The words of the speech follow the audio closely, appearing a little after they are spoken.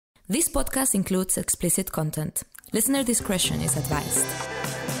This podcast includes explicit content. Listener discretion is advised.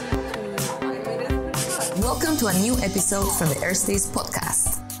 Welcome to a new episode from the Earth Days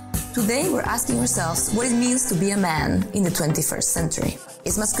podcast. Today we're asking ourselves what it means to be a man in the 21st century.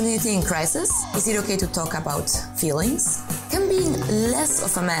 Is masculinity in crisis? Is it okay to talk about feelings? Can being less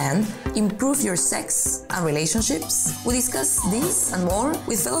of a man improve your sex and relationships? We discuss this and more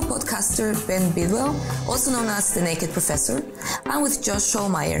with fellow podcaster Ben Bidwell, also known as the Naked Professor, and with Josh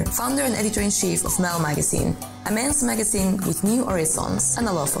Schollmeyer, founder and editor-in-chief of MEL Magazine, a men's magazine with new horizons and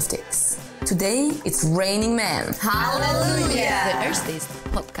a love of dicks. Today, it's raining men. Hallelujah! The Earth Days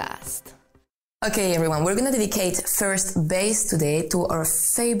podcast. Okay, everyone, we're going to dedicate first base today to our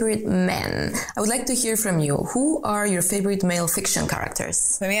favorite men. I would like to hear from you. Who are your favorite male fiction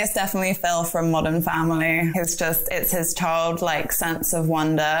characters? For me, it's definitely Phil from Modern Family. It's his childlike sense of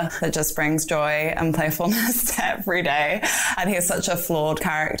wonder that just brings joy and playfulness to every day. And he's such a flawed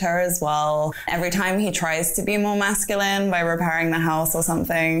character as well. Every time he tries to be more masculine by repairing the house or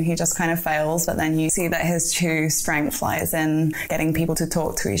something, he just kind of fails. But then you see that his true strength lies in getting people to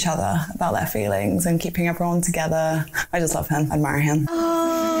talk to each other about their feelings and keeping everyone together. I just love him. I admire him.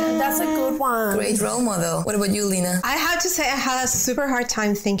 Oh, that's a good one. Great role model. What about you, Lena? I have to say I had a super hard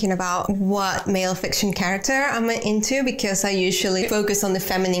time thinking about what male fiction character I'm into because I usually focus on the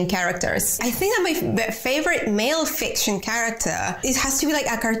feminine characters. I think that my favorite male fiction character, it has to be like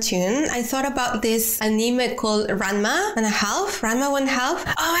a cartoon. I thought about this anime called Ranma 1/2. Oh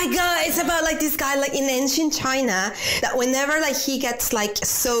my god, it's about like this guy like in ancient China that whenever like he gets like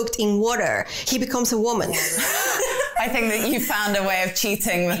soaked in water, he becomes a woman. I think that you found a way of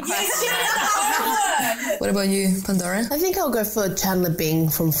cheating the question. What about you, Pandora? I think I'll go for Chandler Bing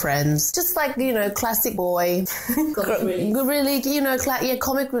from Friends. Just like, classic boy. Comic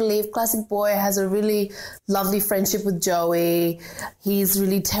relief. Classic boy has a really lovely friendship with Joey. He's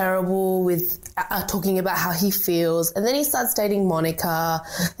really terrible with talking about how he feels. And then he starts dating Monica.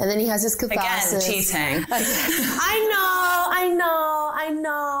 And then he has his catharsis. Again, cheating. I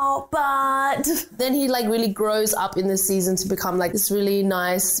know, but then he really grows up in this season to become this really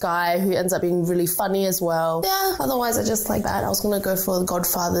nice guy who ends up being really funny as well. Yeah, otherwise I just like that. I was going to go for The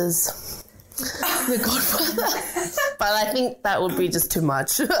Godfathers. The Godfather. But I think that would be just too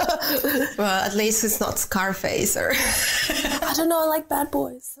much. Well, at least it's not Scarface or... I don't know, I like bad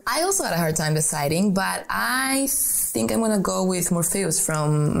boys. I also had a hard time deciding, but I think I'm going to go with Morpheus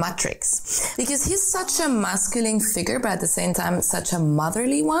from Matrix. Because he's such a masculine figure, but at the same time, such a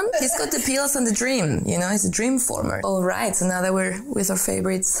motherly one. He's got the pills and the dream, he's a dream former. All right, so now that we're with our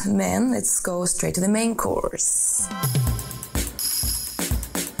favorites men, let's go straight to the main course.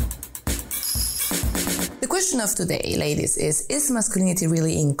 The question of today, ladies, is masculinity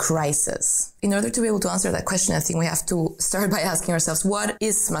really in crisis? In order to be able to answer that question, I think we have to start by asking ourselves, what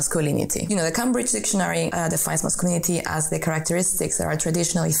is masculinity? The Cambridge Dictionary defines masculinity as the characteristics that are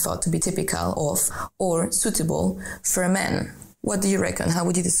traditionally thought to be typical of or suitable for a man. What do you reckon? How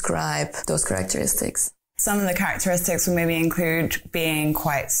would you describe those characteristics? Some of the characteristics would maybe include being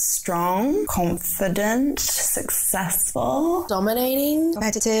quite strong, confident, successful, dominating,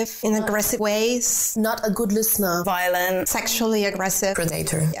 competitive in aggressive ways, not a good listener, violent, sexually aggressive,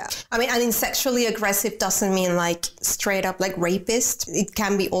 predator. Yeah. And sexually aggressive doesn't mean straight up rapist. It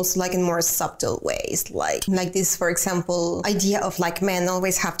can be also in more subtle ways, like this, for example, idea of men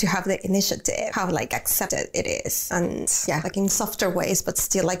always have to have the initiative, how accepted it is, and in softer ways, but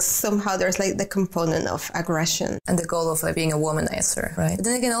still somehow there's the component of aggression. And the goal of being a womanizer, right? But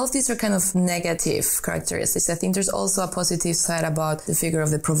then again, all of these are kind of negative characteristics. I think there's also a positive side about the figure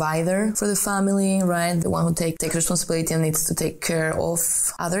of the provider for the family, right? The one who takes responsibility and needs to take care of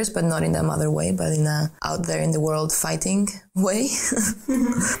others, but not in a mother way, but in a out there in the world fighting way.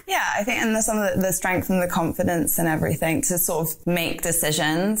 Yeah, I think, and there's some of the strength and the confidence and everything to sort of make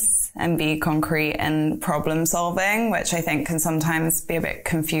decisions and be concrete in problem solving, which I think can sometimes be a bit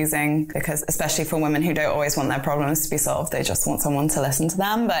confusing because especially for women who don't always want their problems to be solved, they just want someone to listen to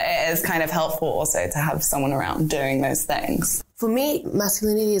them. But it is kind of helpful also to have someone around doing those things. For me,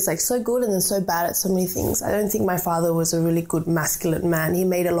 masculinity is so good and then so bad at so many things. I don't think my father was a really good masculine man. He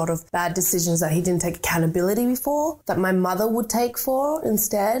made a lot of bad decisions that he didn't take accountability for, that my mother would take for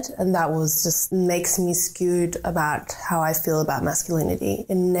instead. And that was just makes me skewed about how I feel about masculinity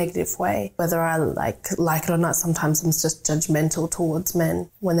in a negative way. Whether I like it or not, sometimes I'm just judgmental towards men.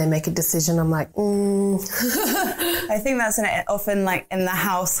 When they make a decision, I'm like, I think that's often in the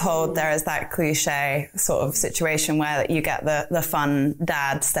household, there is that cliche sort of situation where you get the the fun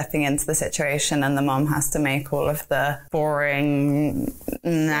dad stepping into the situation, and the mom has to make all of the boring,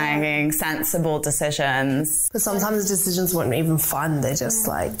 nagging, sensible decisions. But sometimes the decisions weren't even fun. They're just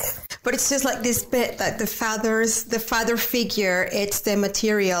like... But it's just like this bit that the father figure, it's the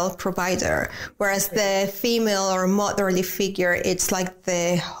material provider, whereas the female or motherly figure, it's like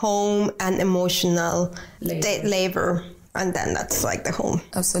the home and emotional labor. And then that's like the home.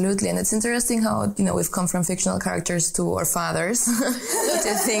 Absolutely. And it's interesting how, we've come from fictional characters to our fathers, which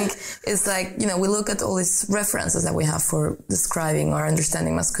I think is like, we look at all these references that we have for describing or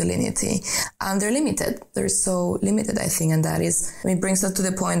understanding masculinity, and they're limited. They're so limited, I think. And that is, brings us to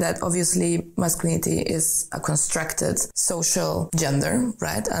the point that obviously masculinity is a constructed social gender,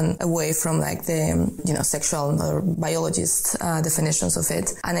 right? And away from like the, sexual or biologist definitions of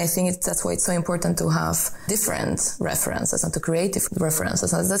it. And I think that's why it's so important to have different references and to create different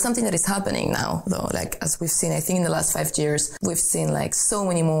references. And that's something that is happening now, though. Like, as we've seen, I think in the last 5 years, we've seen like so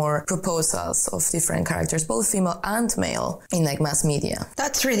many more proposals of different characters, both female and male, in like mass media.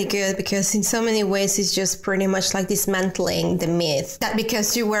 That's really good, because in so many ways, it's just pretty much like dismantling the myth that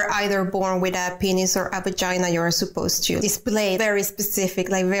because you were either born with a penis or a vagina, you're supposed to display very specific,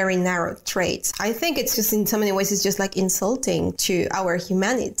 like very narrow traits. I think it's just in so many ways, it's just like insulting to our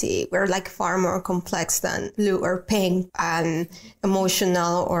humanity. We're like far more complex than blue or pink and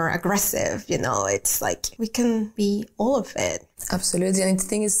emotional or aggressive. It's like we can be all of it. Absolutely. And the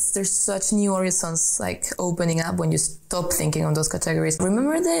thing is, there's such new horizons like opening up when you stop thinking on those categories.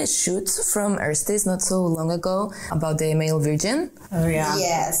 Remember the shoot from Earthdays not so long ago about the male virgin? Oh, yeah.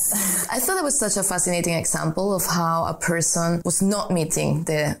 Yes. I thought it was such a fascinating example of how a person was not meeting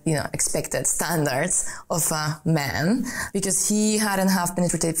the, expected standards of a man because he hadn't had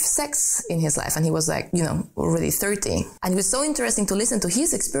penetrative sex in his life, and he was like, already 30. And it was so interesting to listen to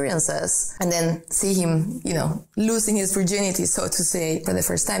his experiences and then see him, losing his virginity, so to say, for the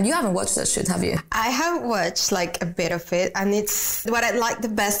first time. You haven't watched that shoot, have you? I have watched like a bit of it, and it's what I like the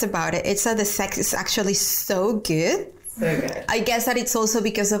best about it. It's that the sex is actually so good. So good. I guess that it's also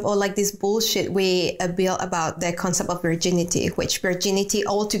because of all like this bullshit we built about the concept of virginity, which virginity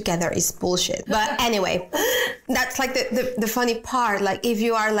altogether is bullshit. But anyway, that's like the funny part. Like if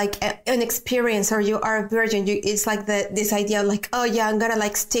you are like inexperienced or you are a virgin, it's like this idea of like, oh yeah, I'm gonna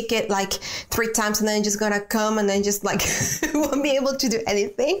like stick it like 3 times and then just gonna come and then just like won't be able to do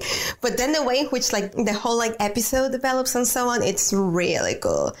anything. But then the way in which like the whole like episode develops and so on, it's really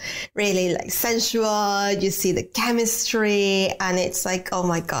cool, really like sensual. You see the chemistry. And it's like, oh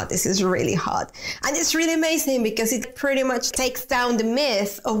my God, this is really hot. And it's really amazing because it pretty much takes down the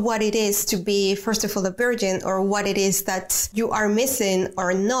myth of what it is to be, first of all, a virgin, or what it is that you are missing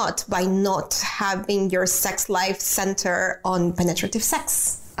or not by not having your sex life center on penetrative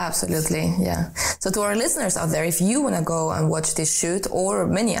sex. Absolutely, yeah. So to our listeners out there, if you want to go and watch this shoot or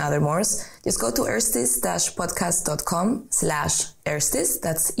many other mores, just go to erstis-podcast.com/erstis.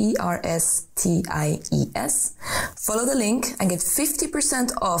 That's ERSTIES. Follow the link and get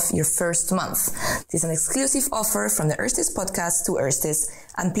 50% off your first month. This is an exclusive offer from the Erstis podcast to Erstis.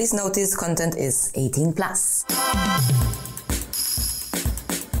 And please notice content is 18+.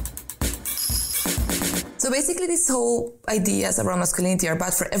 So basically, these whole ideas around masculinity are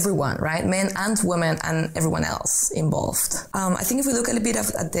bad for everyone, right? Men and women and everyone else involved. I think if we look a little bit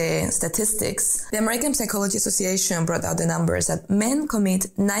at the statistics, the American Psychology Association brought out the numbers that men commit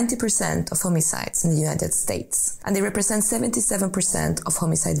 90% of homicides in the United States, and they represent 77% of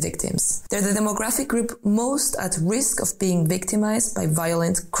homicide victims. They're the demographic group most at risk of being victimized by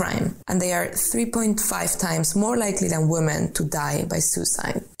violent crime, and they are 3.5 times more likely than women to die by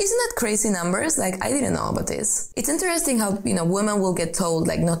suicide. Isn't that crazy numbers? Like, I didn't know about this. It's interesting how, women will get told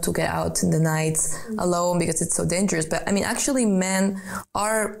like not to get out in the night alone because it's so dangerous. But actually men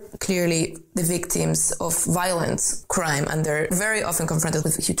are clearly the victims of violent crime, and they're very often confronted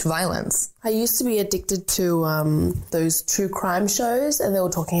with huge violence. I used to be addicted to those true crime shows, and they were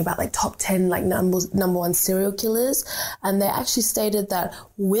talking about like top 10 like number 1 serial killers, and they actually stated that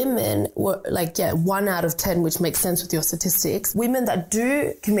women were like 1 out of 10, which makes sense with your statistics. Women that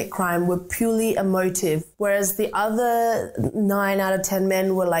do commit crime were purely emotive, whereas the other 9 out of 10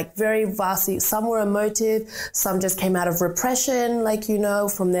 men were like very vastly. Some were emotive, some just came out of repression, like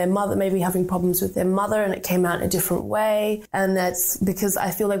from their mother, maybe having problems with their mother, and it came out in a different way. And that's because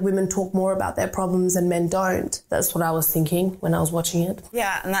I feel like women talk more about their problems and men don't. That's what I was thinking when I was watching it.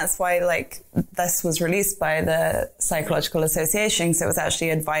 Yeah, and that's why like this was released by the Psychological Association. So it was actually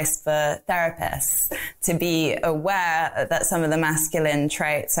advice for therapists to be aware that some of the masculine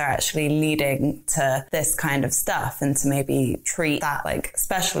traits are actually leading to this kind of stuff and to maybe treat that like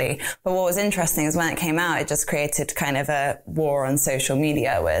especially. But what was interesting is when it came out, it just created kind of a war on social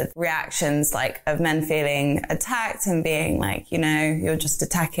media with reactions like of men feeling attacked and being like, you know, you're just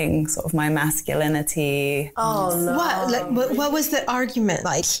attacking sort of my masculinity. Oh no. What was the argument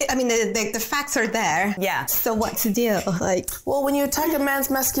like? I mean, the facts are there. Yeah. So what's the deal? Like, well, when you attack a man's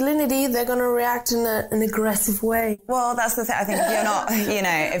masculinity, they're going to react in an aggressive way. Well, that's the thing. I think if you're not, you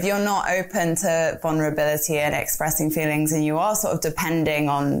know, if you're not open to vulnerability and expressing feelings and you are sort of depending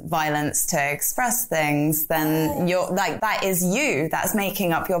on violence to express things, then you're like, that is you. That's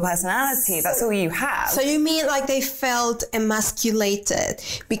making up your personality. That's all you have. So you mean like they felt emasculated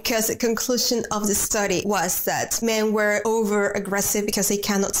because the conclusion of the study was that men were over aggressive because they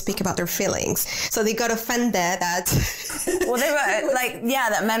cannot speak about their feelings. So they got offended that... Well, they were like, yeah,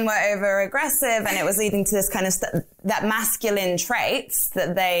 that men were over aggressive and it was leading to this kind of that masculine traits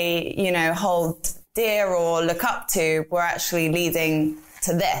that they, you know, hold dear or look up to were actually leading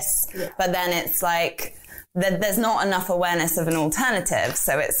to this. Yeah. But then it's like, there's not enough awareness of an alternative.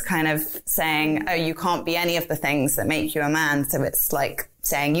 So it's kind of saying, oh, you can't be any of the things that make you a man. So it's like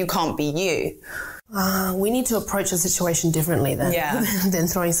saying you can't be you. We need to approach the situation differently then, than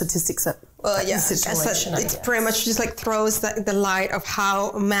throwing statistics at the situation. It pretty much just like throws the light of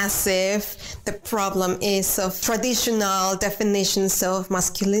how massive the problem is of traditional definitions of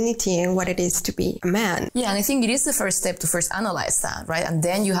masculinity and what it is to be a man. Yeah, and I think it is the first step to first analyze that, right? And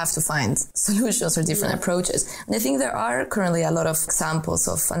then you have to find solutions or different approaches. And I think there are currently a lot of examples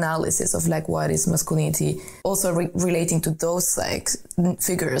of analysis of like what is masculinity, also relating to those like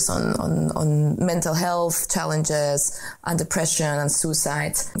figures on mental health challenges and depression and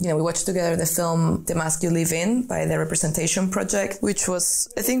suicide. You know, we watched together the film The Mask You Live In by the Representation Project, which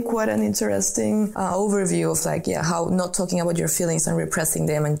was, I think, quite an interesting overview of like, how not talking about your feelings and repressing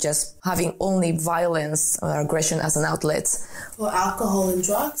them and just having only violence or aggression as an outlet. Or alcohol and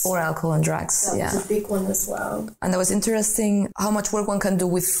drugs. That was a big one as well. And that was interesting how much work one can do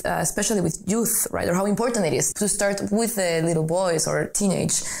with, especially with youth, right? Or how important it is to start with the little boys or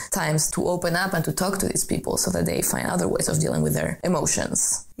teenage times to open up and to talk to these people so that they find other ways of dealing with their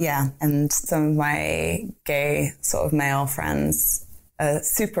emotions. Yeah, and some of my gay sort of male friends are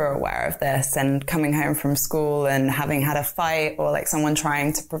super aware of this and coming home from school and having had a fight or like someone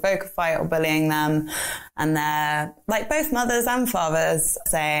trying to provoke a fight or bullying them. And they're like both mothers and fathers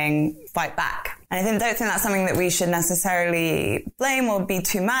saying, fight back. And I don't think that's something that we should necessarily blame or be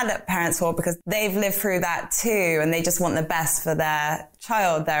too mad at parents for because they've lived through that too and they just want the best for their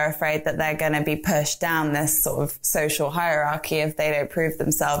child. They're afraid that they're going to be pushed down this sort of social hierarchy if they don't prove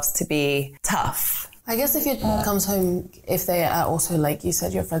themselves to be tough. I guess if your child comes home, if they are also, like you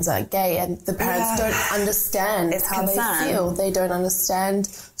said, your friends are gay and the parents don't understand how they feel, they don't understand,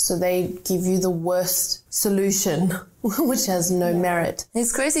 so they give you the worst solution, which has no merit.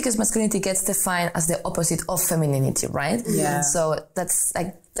 It's crazy because masculinity gets defined as the opposite of femininity, right? Yeah. So that's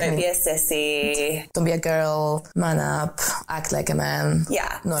like... Don't be a sissy. Don't be a girl, man up, act like a man.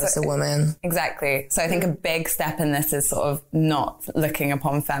 Yeah. Not as a woman. Exactly. So I think a big step in this is sort of not looking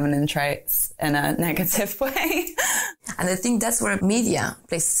upon feminine traits in a negative way. And I think that's where media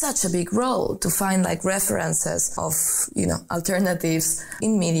plays such a big role to find like references of, you know, alternatives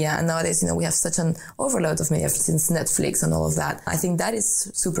in media. And nowadays, you know, we have such an overload of media since Netflix and all of that. I think that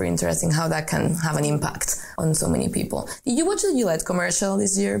is super interesting how that can have an impact on so many people. Did you watch the Gillette commercial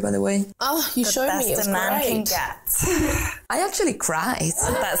this year, by the way? Oh, you showed me. It was a man can great. get. I actually cried.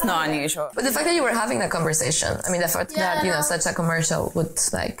 That's not unusual. But the fact that you were having that conversation, I mean, the fact that, you know, such a commercial would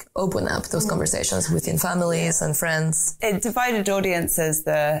like open up those conversations within families and friends. It divided audiences,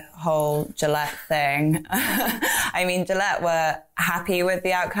 the whole Gillette thing. I mean, Gillette were happy with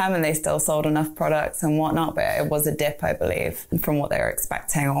the outcome and they still sold enough products and whatnot, but it was a dip, I believe, from what they were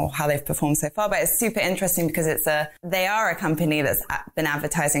expecting or how they've performed so far. But it's super interesting because they are a company that's been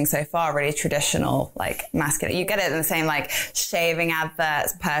advertising so far really traditional, like masculine. You get it in the same like shaving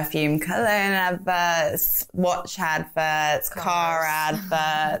adverts, perfume, cologne adverts, watch adverts, car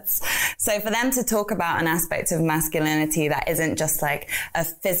adverts. So for them to talk about an aspect of masculinity that isn't just like a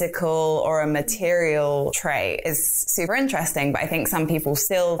physical or a material trait is super interesting. But I think some people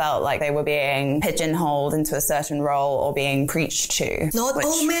still felt like they were being pigeonholed into a certain role or being preached to. Not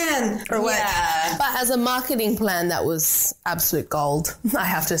all men. Or what? Yeah. But as a marketing plan, that was absolute gold, I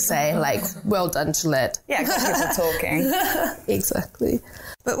have to say. Like, well done, Gillette. Yeah, got people talking. Exactly.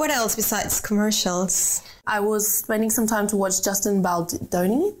 But what else besides commercials? I was spending some time to watch Justin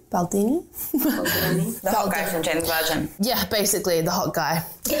Baldini. The hot guy from Jane's Virgin. Yeah, basically the hot guy.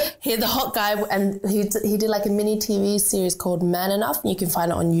 He's the hot guy, and he did like a mini TV series called Man Enough, and you can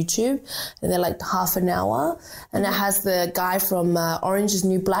find it on YouTube. And they're like half an hour, and it has the guy from Orange is the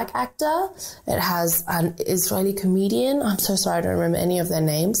New Black actor. It has an Israeli comedian. I'm so sorry, I don't remember any of their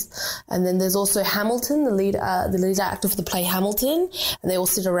names. And then there's also Hamilton, the lead actor for the play Hamilton. And they all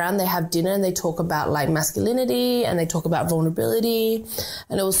sit around, they have dinner, and they talk about like masculinity, and they talk about vulnerability.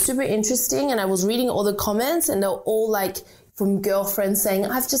 And it was super interesting. And I was reading all the comments, and they're all like from girlfriends saying,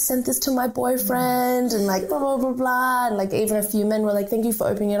 I've just sent this to my boyfriend, and like blah, blah, blah, blah. And like even a few men were like, thank you for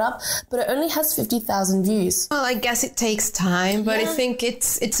opening it up. But it only has 50,000 views. Well, I guess it takes time, but I think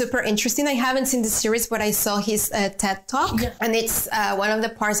it's super interesting. I haven't seen the series, but I saw his TED Talk. Yeah. And it's one of the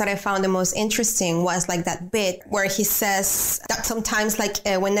parts that I found the most interesting was like that bit where he says that sometimes like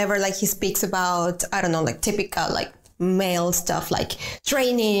whenever like he speaks about, I don't know, like typical like male stuff like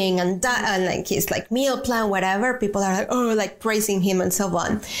training and like his like meal plan, whatever, people are like, oh, like praising him and so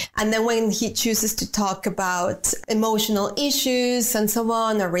on. And then when he chooses to talk about emotional issues and so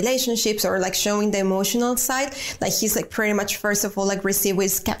on, or relationships, or like showing the emotional side, like he's like pretty much first of all like received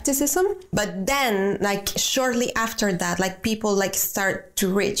with skepticism. But then like shortly after that, like people like start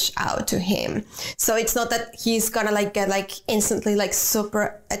to reach out to him. So it's not that he's gonna like get like instantly like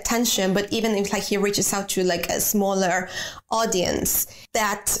super attention, but even if like he reaches out to like a smaller audience,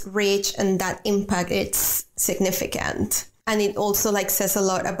 that reach and that impact, it's significant. And it also like says a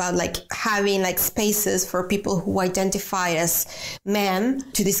lot about like having like spaces for people who identify as men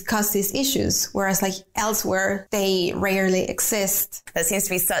to discuss these issues, whereas like elsewhere they rarely exist. There seems to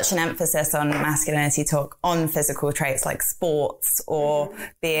be such an emphasis on masculinity talk on physical traits like sports or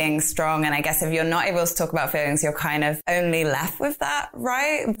being strong. And I guess if you're not able to talk about feelings, you're kind of only left with that,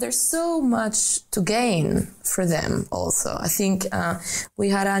 right? There's so much to gain for them also. I think we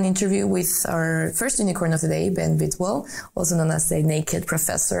had an interview with our first unicorn of the day, Ben Bidwell, also known as the Naked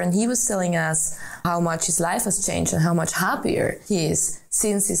Professor. And he was telling us how much his life has changed and how much happier he is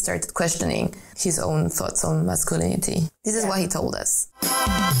since he started questioning his own thoughts on masculinity. This is what he told us.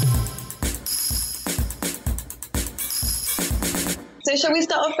 So shall we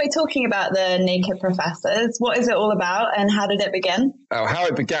start off by talking about the Naked Professors? What is it all about and how did it begin? How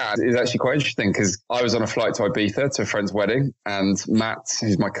it began is actually quite interesting because I was on a flight to Ibiza to a friend's wedding, and Matt,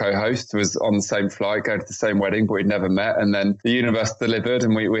 who's my co-host, was on the same flight going to the same wedding, but we'd never met. And then the universe delivered,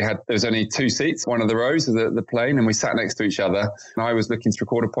 and there was only 2 seats, one of the rows of the plane, and we sat next to each other. And I was looking to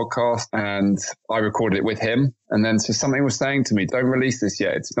record a podcast, and I recorded it with him. And then so something was saying to me, don't release this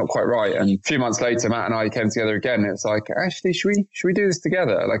yet. It's not quite right. And a few months later, Matt and I came together again. It's like, actually, should we do this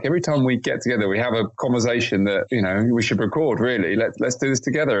together? Like every time we get together, we have a conversation that, you know, we should record really. Let's do this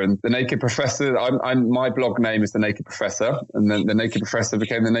together. And the Naked Professor, my blog name is The Naked Professor. And then the Naked Professor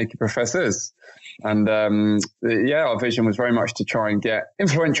became The Naked Professors. And our vision was very much to try and get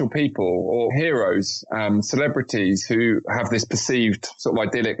influential people or heroes, celebrities who have this perceived sort of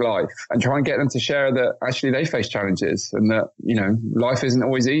idyllic life, and try and get them to share that actually they face challenges and that, you know, life isn't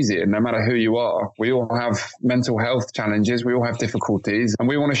always easy. And no matter who you are, we all have mental health challenges. We all have difficulties, and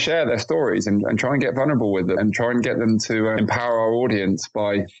we want to share their stories and try and get vulnerable with them and try and get them to empower our audience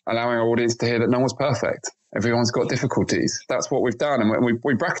by allowing our audience to hear that no one's perfect. Everyone's got difficulties. That's what we've done. And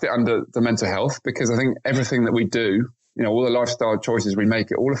we bracket it under the mental health because I think everything that we do, you know, all the lifestyle choices we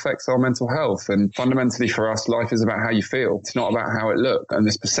make, it all affects our mental health. And fundamentally for us, life is about how you feel. It's not about how it looks. And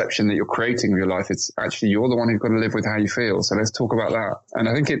this perception that you're creating of your life, it's actually you're the one who's got to live with how you feel. So let's talk about that. And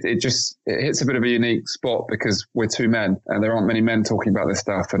I think it hits a bit of a unique spot because we're 2 men and there aren't many men talking about this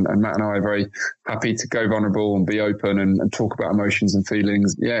stuff. And Matt and I are very happy to go vulnerable and be open and talk about emotions and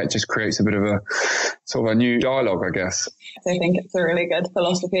feelings. Yeah, it just creates a bit of a sort of a new dialogue, I guess. I think it's a really good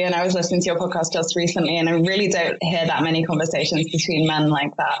philosophy. And I was listening to your podcast just recently, and I really don't hear that many conversations between men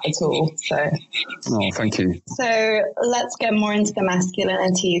like that at all. Oh, thank you. So let's get more into the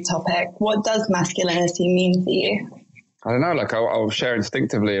masculinity topic. What does masculinity mean for you? I don't know, like I'll share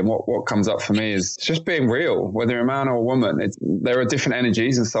instinctively, and what comes up for me is just being real, whether you're a man or a woman. There are different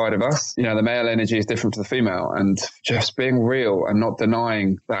energies inside of us. You know, the male energy is different to the female, and just being real and not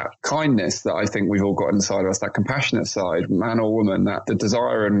denying that kindness that I think we've all got inside of us, that compassionate side, man or woman, that the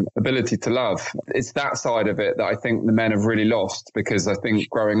desire and ability to love. It's that side of it that I think the men have really lost, because I think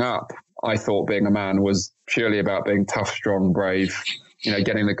growing up, I thought being a man was purely about being tough, strong, brave, you know,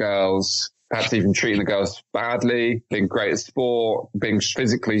 getting the girls, perhaps even treating the girls badly, being great at sport, being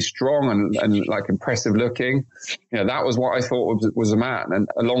physically strong and like impressive looking. That was what I thought was a man. And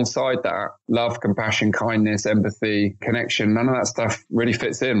alongside that, love, compassion, kindness, empathy, connection, none of that stuff really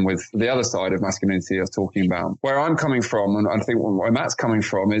fits in with the other side of masculinity I was talking about. Where I'm coming from, and I think where Matt's coming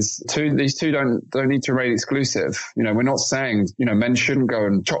from, is these two don't need to remain exclusive. We're not saying, men shouldn't go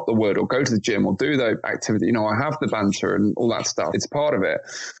and chop the wood or go to the gym or do the activity. I have the banter and all that stuff. It's part of it,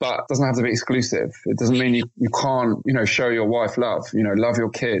 but it doesn't have to be exclusive. It doesn't mean you can't, show your wife love, love your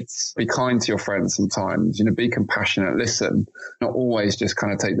kids, be kind to your friends sometimes, be compassionate, listen, not always just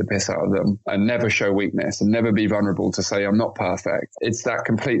kind of take the piss out of them, and never show weakness and never be vulnerable to say, I'm not perfect. It's that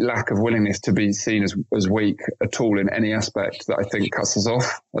complete lack of willingness to be seen as weak at all in any aspect that I think cuts us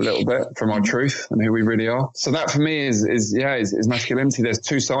off a little bit from our truth and who we really are. So that for me is masculinity. There's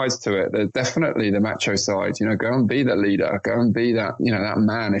two sides to it. There's definitely the macho side, go and be that leader, go and be that, that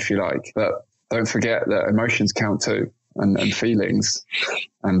man, if you like, but don't forget that emotions count too. And feelings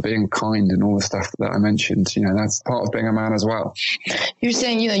and being kind and all the stuff that I mentioned, that's part of being a man as well. You're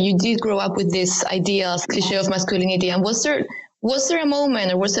saying, you did grow up with this ideal cliche of masculinity. And was there a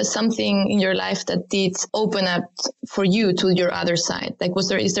moment or was there something in your life that did open up for you to your other side? Like,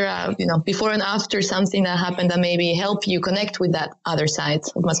 is there a, before and after something that happened that maybe helped you connect with that other side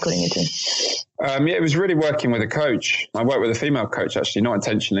of masculinity? It was really working with a coach. I worked with a female coach, actually, not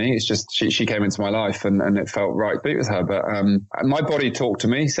intentionally. It's just she came into my life and it felt right to be with her. But my body talked to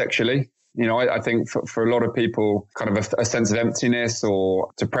me sexually. I think for a lot of people, kind of a sense of emptiness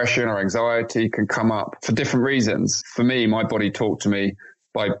or depression or anxiety can come up for different reasons. For me, my body talked to me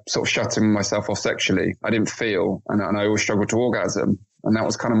by sort of shutting myself off sexually. I didn't feel, and I always struggled to orgasm. And that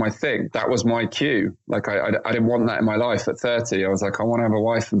was kind of my thing. That was my cue. Like I didn't want that in my life at 30. I was like, I want to have a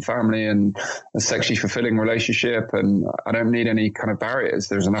wife and family and a sexually fulfilling relationship. And I don't need any kind of barriers.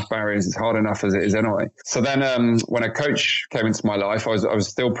 There's enough barriers. It's hard enough as it is anyway. So then when a coach came into my life, I was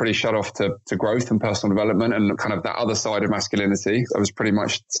still pretty shut off to growth and personal development and kind of that other side of masculinity. I was pretty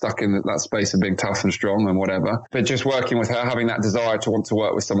much stuck in that space of being tough and strong and whatever. But just working with her, having that desire to want to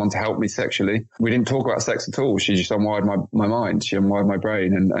work with someone to help me sexually. We didn't talk about sex at all. She just unwired my mind. She unwired my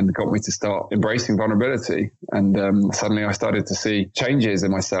brain and got me to start embracing vulnerability. And suddenly I started to see changes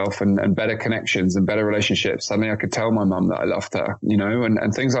in myself and better connections and better relationships. Suddenly I could tell my mum that I loved her,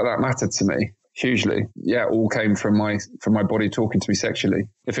 and things like that mattered to me hugely. Yeah, all came from my body talking to me sexually.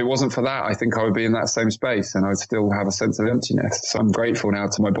 If it wasn't for that, I think I would be in that same space and I'd still have a sense of emptiness. So I'm grateful now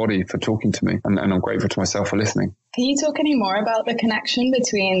to my body for talking to me and I'm grateful to myself for listening. Can you talk any more about the connection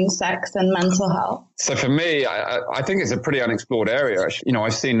between sex and mental health? So for me, I think it's a pretty unexplored area.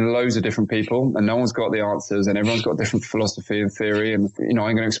 I've seen loads of different people and no one's got the answers and everyone's got different philosophy and theory. And, I'm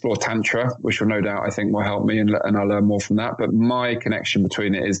going to explore Tantra, which will no doubt, I think, will help me and I'll learn more from that. But my connection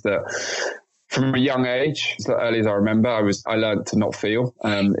between it is that from a young age, as early as I remember, I learned to not feel.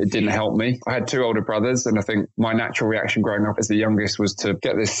 It didn't help me. I had two older brothers, and I think my natural reaction growing up as the youngest was to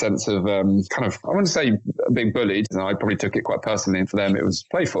get this sense of I wouldn't say being bullied. And I probably took it quite personally, and for them it was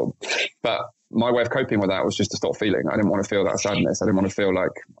playful. But my way of coping with that was just to stop feeling. I didn't want to feel that sadness. I didn't want to feel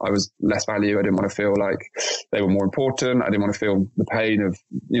like I was less value. I didn't want to feel like they were more important. I didn't want to feel the pain of,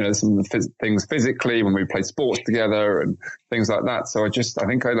 some of the things physically when we played sports together and things like that. So I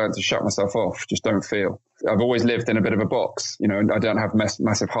think I learned to shut myself off. Just don't feel. I've always lived in a bit of a box. I don't have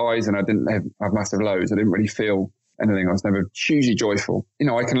massive highs and I didn't have massive lows. I didn't really feel anything. I was never hugely joyful.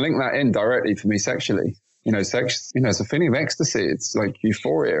 I can link that in directly for me sexually. Sex, it's a feeling of ecstasy. It's like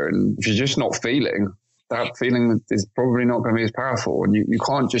euphoria. And if you're just not feeling, that feeling is probably not going to be as powerful. And you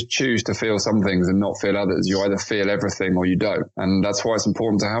can't just choose to feel some things and not feel others. You either feel everything or you don't. And that's why it's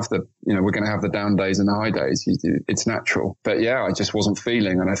important to have we're going to have the down days and the high days. It's natural. But yeah, I just wasn't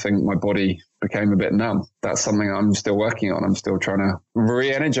feeling. And I think my body became a bit numb. That's something I'm still working on. I'm still trying to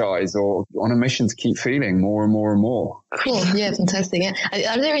re-energize or on a mission to keep feeling more and more and more. Cool. Yeah, fantastic. Yeah.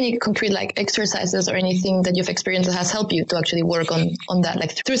 Are there any concrete exercises or anything that you've experienced that has helped you to actually work on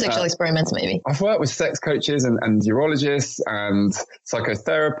that, through sexual experiments maybe? I've worked with sex coaches and urologists and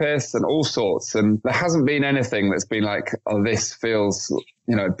psychotherapists and all sorts. And there hasn't been anything that's been like, oh, this feels...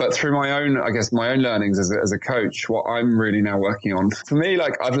 but through my own learnings as a coach, what I'm really now working on, for me,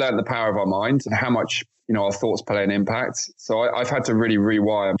 I've learned the power of our mind and how much, our thoughts play an impact. So I've had to really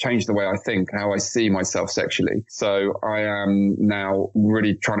rewire, change the way I think, how I see myself sexually. So I am now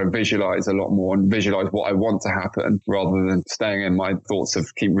really trying to visualize a lot more and visualize what I want to happen rather than staying in my thoughts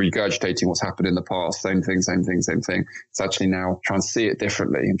of keep regurgitating what's happened in the past. Same thing. It's actually now trying to see it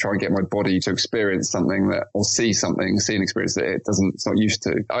differently and try and get my body to experience something or see an experience that it's not used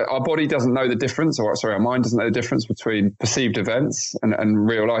to. Our body doesn't know the difference, our mind doesn't know the difference between perceived events and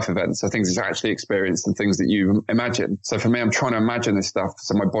real life events. So things that's actually experienced and things that you imagine. So for me, I'm trying to imagine this stuff.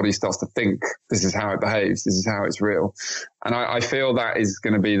 So my body starts to think, this is how it behaves. This is how it's real. And I feel that is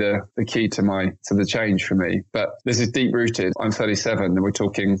going to be the key to the change for me. But this is deep rooted. I'm 37 and we're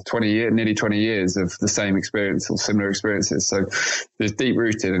talking nearly 20 years of the same experience or similar experiences. So it's deep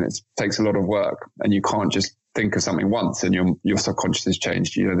rooted and it takes a lot of work, and you can't just think of something once and your subconscious has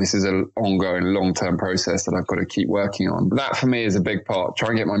changed. This is an ongoing long-term process that I've got to keep working on. That for me is a big part. Try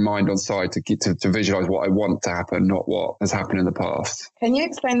and get my mind on side to visualize what I want to happen, not what has happened in the past. Can you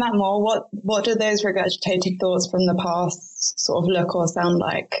explain that more? What do those regurgitated thoughts from the past sort of look or sound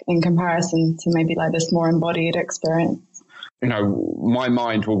like in comparison to maybe like this more embodied experience? My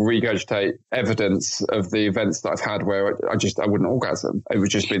mind will regurgitate evidence of the events that I've had where I wouldn't orgasm. It would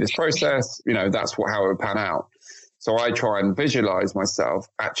just be this process, that's how it would pan out. So I try and visualize myself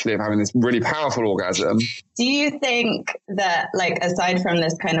actually having this really powerful orgasm. Do you think that, like, aside from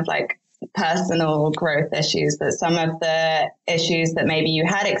this kind of like personal growth issues, that some of the issues that maybe you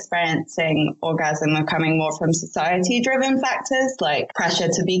had experiencing orgasm are coming more from society-driven factors, like pressure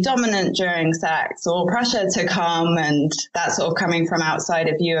to be dominant during sex or pressure to come, and that sort of coming from outside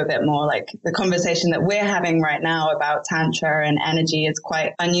of you a bit more? Like the conversation that we're having right now about tantra and energy is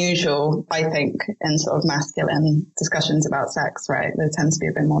quite unusual, I think, in sort of masculine discussions about sex, right? There tends to be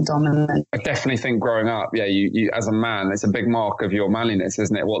a bit more dominant. I definitely think growing up, you as a man, it's a big mark of your manliness,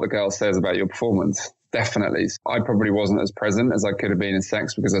 isn't it? What the girl says about your performance. Definitely. I probably wasn't as present as I could have been in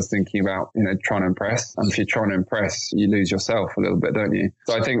sex because I was thinking about, trying to impress. And if you're trying to impress, you lose yourself a little bit, don't you?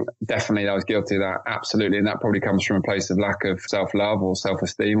 So I think definitely I was guilty of that. Absolutely. And that probably comes from a place of lack of self-love or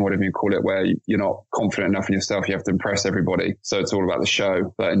self-esteem, or whatever you call it, where you're not confident enough in yourself. You have to impress everybody. So it's all about the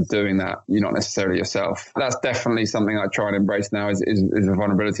show. But in doing that, you're not necessarily yourself. That's definitely something I try and embrace now is a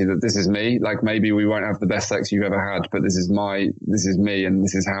vulnerability that this is me. Like maybe we won't have the best sex you've ever had, but this is me and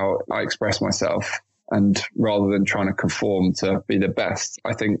this is how I express myself. And rather than trying to conform to be the best,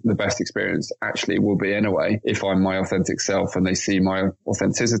 I think the best experience actually will be anyway if I'm my authentic self and they see my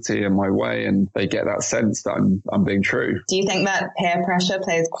authenticity and my way and they get that sense that I'm being true. Do you think that peer pressure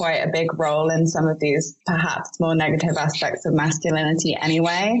plays quite a big role in some of these perhaps more negative aspects of masculinity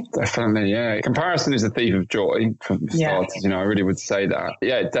anyway? Definitely, yeah. Comparison is a thief of joy for starters. I really would say that.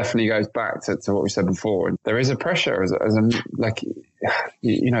 Yeah, it definitely goes back to what we said before. And there is a pressure as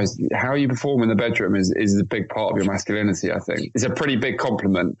how you perform in the bedroom is a big part of your masculinity, I think. It's a pretty big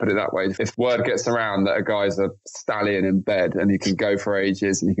compliment, put it that way. If word gets around that a guy's a stallion in bed and he can go for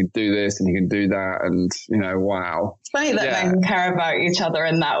ages and he can do this and he can do that and, wow. It's funny that men care about each other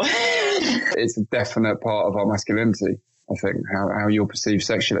in that way. It's a definite part of our masculinity, I think, how you're perceived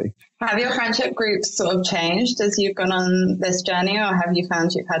sexually. Have your friendship groups sort of changed as you've gone on this journey, or have you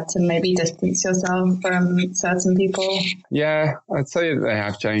found you've had to maybe distance yourself from certain people? Yeah, I'd say that they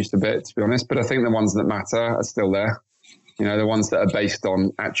have changed a bit, to be honest, but I think the ones that matter are still there. The ones that are based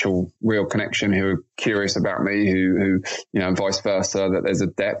on actual real connection, who are curious about me, who and vice versa, that there's a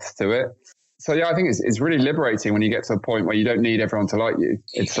depth to it. So yeah, I think it's really liberating when you get to a point where you don't need everyone to like you.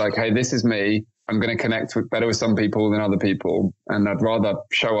 It's like, hey, this is me. I'm going to connect better with some people than other people. And I'd rather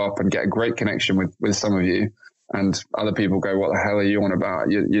show up and get a great connection with some of you. And other people go, what the hell are you on about?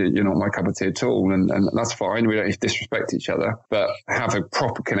 You're not my cup of tea at all. And that's fine. We don't need to disrespect each other, but have a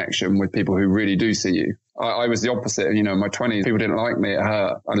proper connection with people who really do see you. I was the opposite. In my 20s, people didn't like me. It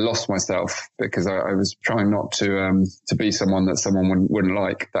hurt. I lost myself because I was trying not to be someone that someone wouldn't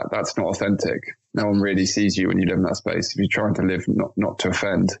like. That's not authentic. No one really sees you when you live in that space. If you're trying to live not to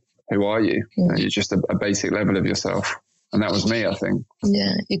offend, who are you? You're just a basic level of yourself. And that was me, I think.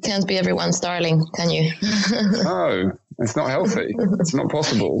 Yeah, you can't be everyone's darling, can you? No, it's not healthy. It's not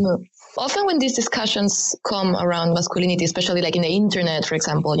possible. No. Often when these discussions come around masculinity, especially like in the internet, for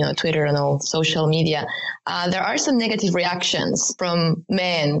example, Twitter and all social media, there are some negative reactions from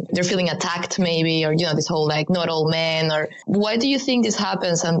men. They're feeling attacked maybe, or, this whole like not all men, or why do you think this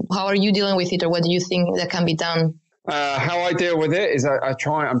happens and how are you dealing with it, or what do you think that can be done? How I deal with it is I'm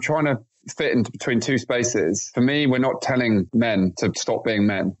trying to fit into between two spaces. For me, we're not telling men to stop being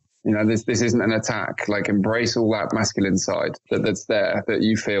men. This isn't an attack. Like, embrace all that masculine side that's there, that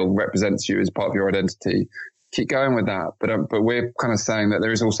you feel represents you as part of your identity. keep going with that. But we're kind of saying that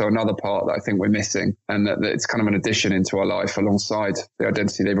there is also another part that I think we're missing, and that it's kind of an addition into our life alongside the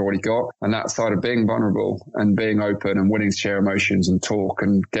identity they've already got. And that side of being vulnerable and being open and willing to share emotions and talk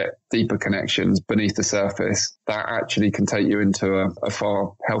and get deeper connections beneath the surface, that actually can take you into a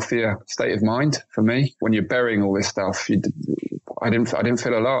far healthier state of mind for me. When you're burying all this stuff, I didn't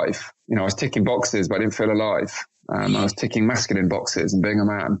feel alive. You know, I was ticking boxes, but I didn't feel alive. I was ticking masculine boxes and being a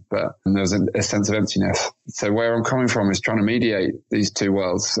man, but there was a sense of emptiness. So where I'm coming from is trying to mediate these two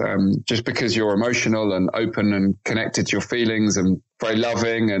worlds. Just because you're emotional and open and connected to your feelings and very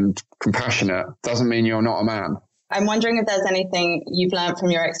loving and compassionate doesn't mean you're not a man. I'm wondering if there's anything you've learned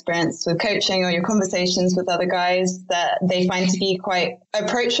from your experience with coaching or your conversations with other guys that they find to be quite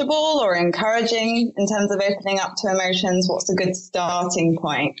approachable or encouraging in terms of opening up to emotions. What's a good starting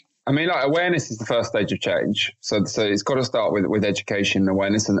point? I mean, like, awareness is the first stage of change. So it's got to start with education and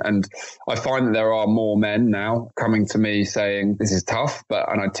awareness. And I find that there are more men now coming to me saying, this is tough,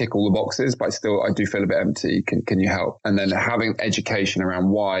 and I tick all the boxes, but I do feel a bit empty. Can you help? And then having education around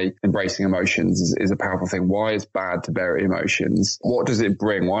why embracing emotions is a powerful thing. Why it's bad to bury emotions. What does it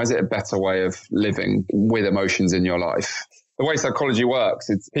bring? Why is it a better way of living with emotions in your life? The way psychology works,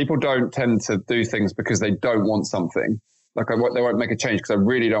 it's people don't tend to do things because they don't want something. Like they won't make a change because I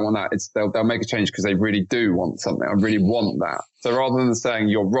really don't want that. They'll make a change because they really do want something. I really want that. So rather than saying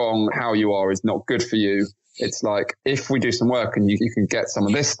you're wrong, how you are is not good for you, it's like, if we do some work and you can get some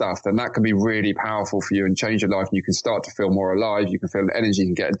of this stuff, then that can be really powerful for you and change your life. And you can start to feel more alive. You can feel the energy. You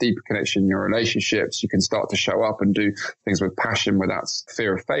can get a deeper connection in your relationships. You can start to show up and do things with passion without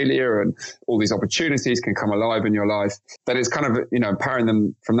fear of failure, and all these opportunities can come alive in your life. But it's kind of, empowering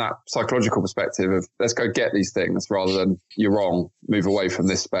them from that psychological perspective of, let's go get these things, rather than you're wrong, move away from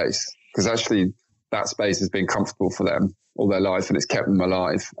this space. Because actually that space has been comfortable for them all their life, and it's kept them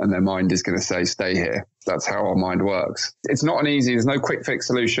alive, and their mind is going to say, stay here. That's how our mind works. It's not there's no quick fix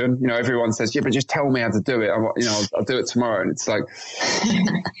solution. Everyone says, yeah, but just tell me how to do it. I'll do it tomorrow. And it's like,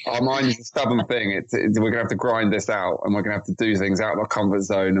 our mind is a stubborn thing. We're going to have to grind this out, and we're going to have to do things out of our comfort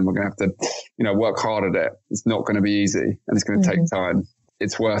zone, and we're going to have to, work hard at it. It's not going to be easy, and it's going to take time.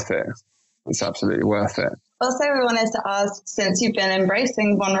 It's worth it. It's absolutely worth it. Also, we wanted to ask, since you've been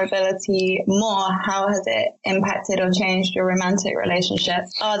embracing vulnerability more, how has it impacted or changed your romantic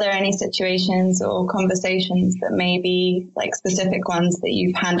relationships? Are there any situations or conversations that maybe, like specific ones, that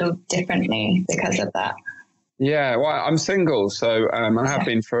you've handled differently because of that? Yeah, well, I'm single, so I have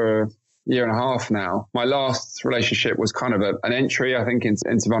been for year and a half now. My last relationship was kind of an entry, I think,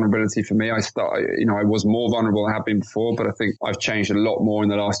 into vulnerability for me. I was more vulnerable than I have been before, but I think I've changed a lot more in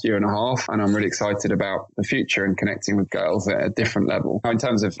the last year and a half, and I'm really excited about the future and connecting with girls at a different level. In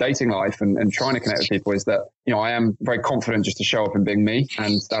terms of dating life and trying to connect with people, is that, I am very confident just to show up and being me,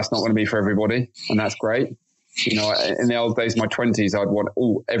 and that's not going to be for everybody, and that's great. In the old days, my 20s, I'd want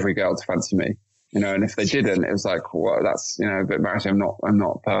every girl to fancy me. And if they didn't, it was like, well, that's, a bit embarrassing. I'm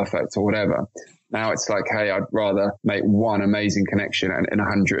not perfect or whatever. Now it's like, hey, I'd rather make one amazing connection in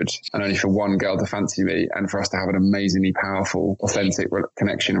 100, and only for one girl to fancy me, and for us to have an amazingly powerful, authentic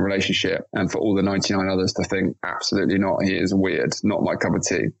connection and relationship, and for all the 99 others to think, absolutely not, he is weird, not my cup of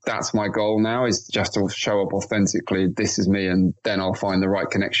tea. That's my goal now, is just to show up authentically. This is me, and then I'll find the right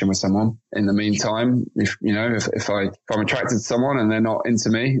connection with someone. In the meantime, if I'm attracted to someone and they're not into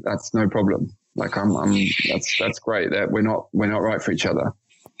me, that's no problem. Like that's great. That we're not right for each other.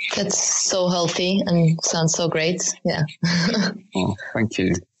 That's so healthy and sounds so great. Yeah. Oh, thank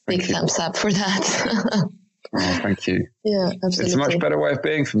you. Big thumbs up for that. Oh, thank you. Yeah, absolutely. It's a much better way of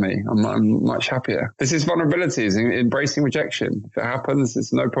being for me. I'm much happier. This is vulnerability, is embracing rejection. If it happens,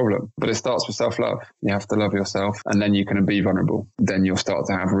 it's no problem. But it starts with self-love. You have to love yourself, and then you can be vulnerable. Then you'll start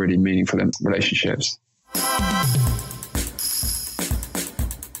to have really meaningful relationships.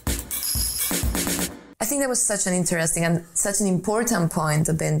 I think that was such an interesting and such an important point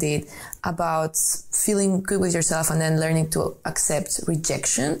that Ben did about feeling good with yourself and then learning to accept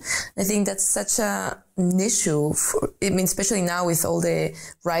rejection. I think that's such an issue, especially now with all the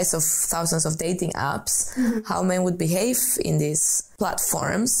rise of thousands of dating apps, how men would behave in these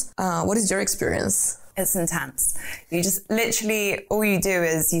platforms. What is your experience? It's intense. You just literally, all you do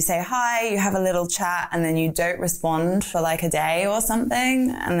is you say hi, you have a little chat, and then you don't respond for like a day or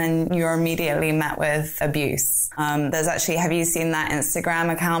something. And then you're immediately met with abuse. There's actually, have you seen that Instagram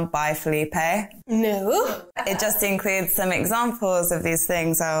account by Felipe? No. It just includes some examples of these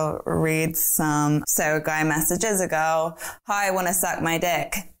things. I'll read some. So a guy messages a girl, hi, I want to suck my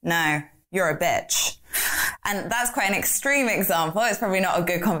dick. No, you're a bitch. And that's quite an extreme example. It's probably not a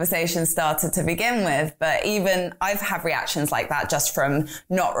good conversation starter to begin with, but even I've had reactions like that just from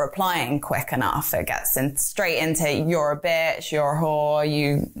not replying quick enough. It gets straight into, you're a bitch, you're a whore,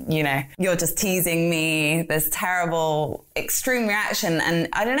 you know, you're just teasing me. This terrible extreme reaction. And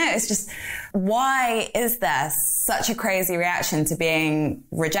I don't know, it's just, why is there such a crazy reaction to being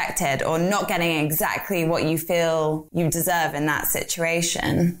rejected or not getting exactly what you feel you deserve in that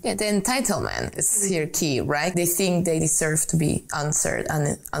situation? Yeah, the entitlement is here key, right? They think they deserve to be answered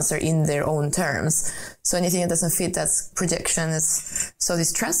and answered in their own terms. So anything that doesn't fit that projection is so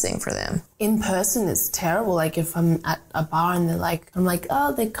distressing for them. In person, it's terrible. Like if I'm at a bar and I'm like,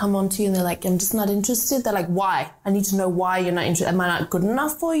 oh, they come on to you and they're like, I'm just not interested. They're like, why? I need to know why you're not interested. Am I not good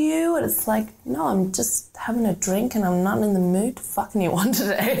enough for you? And it's like, no, I'm just having a drink and I'm not in the mood to fuck anyone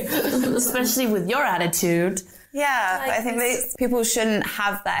today. Especially with your attitude. Yeah, like, I think people shouldn't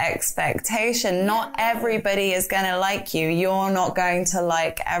have that expectation. Not everybody is going to like you. You're not going to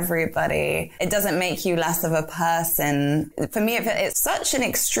like everybody. It doesn't make you less of a person. For me, it's such an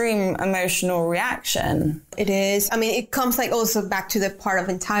extreme emotional reaction. It is. I mean, it comes like also back to the part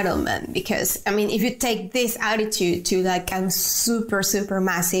of entitlement, because I mean, if you take this attitude to like a super, super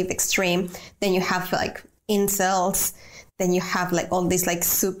massive extreme, then you have like incels. Then you have like all this like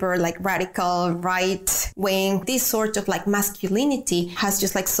super like radical right wing. This sort of like masculinity has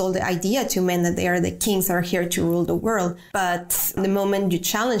just like sold the idea to men that they are the kings that are here to rule the world. But the moment you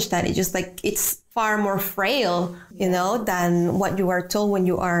challenge that, it just like, it's far more frail, you know, than what you are told when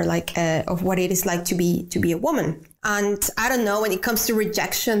you are like of what it is like to be a woman. And I don't know, when it comes to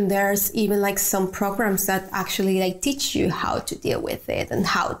rejection, there's even like some programs that actually like teach you how to deal with it and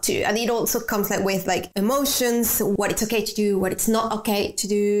and it also comes like with like emotions, what it's okay to do, what it's not okay to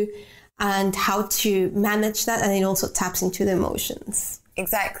do, and how to manage that. And it also taps into the emotions.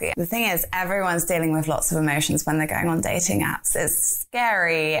 Exactly. The thing is, everyone's dealing with lots of emotions when they're going on dating apps. It's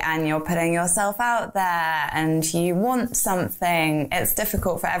scary and you're putting yourself out there and you want something. It's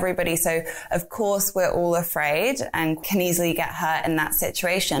difficult for everybody. So of course we're all afraid and can easily get hurt in that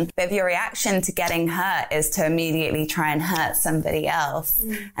situation. But if your reaction to getting hurt is to immediately try and hurt somebody else,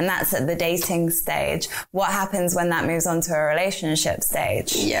 and that's at the dating stage, what happens when that moves on to a relationship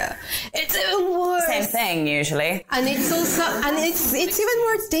stage? Yeah. It's even worse. Same thing usually. And it's also, and it's even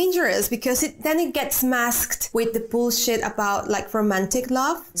more dangerous because then it gets masked with the bullshit about like romantic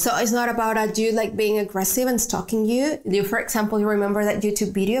love. So it's not about a dude like being aggressive and stalking you. For example, you remember that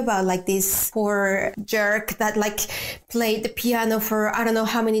YouTube video about like this poor jerk that like played the piano for I don't know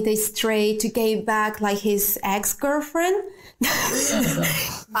how many days straight to get back like his ex-girlfriend.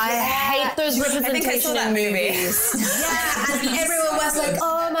 I hate those representations in movies. Yeah, and everyone was like,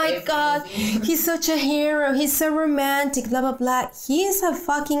 oh my god, he's such a hero, he's so romantic, blah blah blah. He is a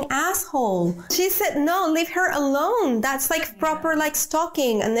fucking asshole. She said, no, leave her alone. That's like proper like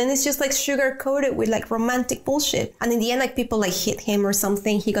stalking. And then it's just like sugar coated with like romantic bullshit. And in the end, like people like hit him or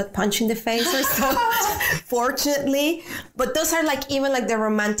something. He got punched in the face or something. Fortunately. But those are like even like the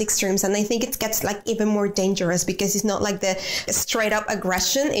romantic streams. And I think it gets like even more dangerous because it's not like the straight up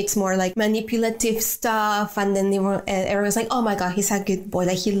aggression. It's more like manipulative stuff. And then everyone's like, oh my God, he's a good boy.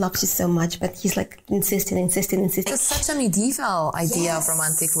 Like he loves you so much. But he's like insisting. It's such a medieval idea of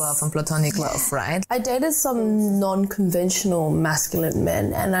romantic love and platonic love, right? I dated some non-conventional masculine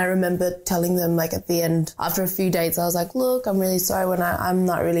men, and I remember telling them like at the end, after a few dates, I was like, look, I'm really sorry when I'm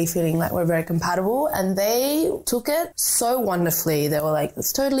not really feeling like we're very compatible. And they took it so wonderfully. They were like,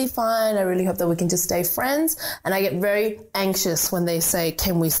 it's totally fine. I really hope that we can just stay friends. And I get very anxious when they say,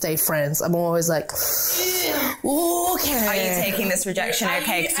 can we stay friends? I'm always like, okay. Are you taking this rejection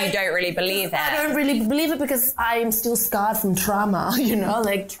okay? Because you don't really believe it. I don't really believe it because I'm still scarred from trauma, you know,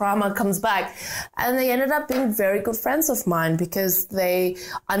 like trauma comes back. And they ended up being very good friends of mine because they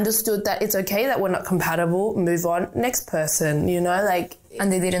understood that it's okay that we're not compatible, move on, next person, you know, like. And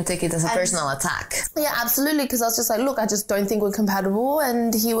they didn't take it as a personal attack. Yeah, absolutely. Because I was just like, look, I just don't think we're compatible.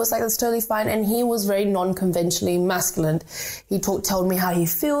 And he was like, that's totally fine. And he was very non-conventionally masculine. He told me how he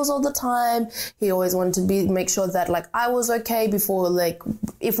feels all the time. He always wanted to make sure that like I was okay before, like,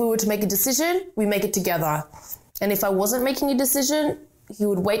 if we were to make a decision, we make it together. And if I wasn't making a decision, he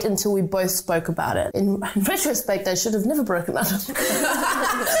would wait until we both spoke about it. In retrospect, I should have never broken up.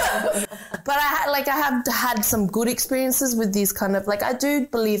 But I have had some good experiences with these kind of, like, I do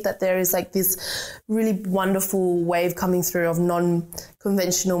believe that there is like this really wonderful wave coming through of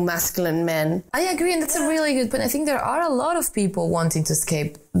conventional masculine men. I agree, and that's a really good point. I think there are a lot of people wanting to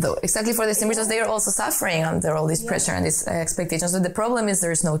escape, though, exactly for the same reasons. They are also suffering under all this pressure and these expectations. So the problem is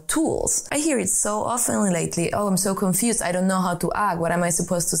there's no tools. I hear it so often lately. Oh, I'm so confused. I don't know how to act. What am I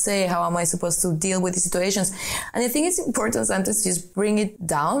supposed to say? How am I supposed to deal with these situations? And I think it's important sometimes to just bring it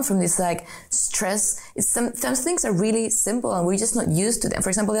down from this like stress. Some things are really simple and we're just not used to them. For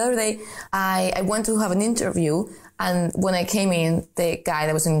example, the other day, I went to have an interview. And when I came in, the guy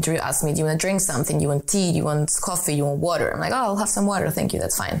that was in the interview asked me, do you want to drink something? Do you want tea? Do you want coffee? Do you want water? I'm like, oh, I'll have some water. Thank you.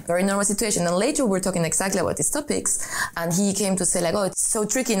 That's fine. Very normal situation. And later we're talking exactly about these topics. And he came to say like, oh, it's so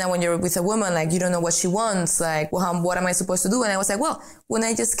tricky now when you're with a woman, like you don't know what she wants. Like, well, what am I supposed to do? And I was like, well, when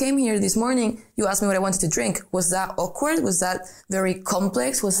I just came here this morning, you asked me what I wanted to drink. Was that awkward? Was that very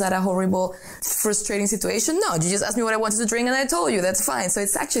complex? Was that a horrible, frustrating situation? No, you just asked me what I wanted to drink and I told you. That's fine. So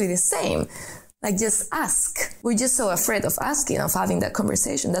it's actually the same. Like, just ask. We're just so afraid of asking, of having that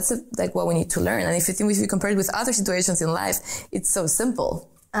conversation. That's like what we need to learn. And if you compare it with other situations in life, it's so simple.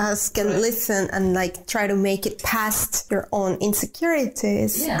 Ask and listen and like try to make it past your own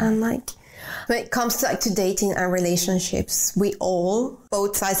insecurities. Yeah. And like, when it comes to like to dating and relationships, we all,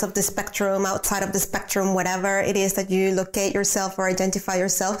 both sides of the spectrum, outside of the spectrum, whatever it is that you locate yourself or identify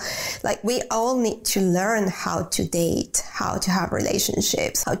yourself, like we all need to learn how to date, how to have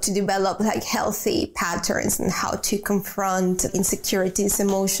relationships, how to develop like healthy patterns and how to confront insecurities,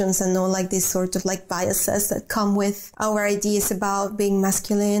 emotions, and all like these sort of like biases that come with our ideas about being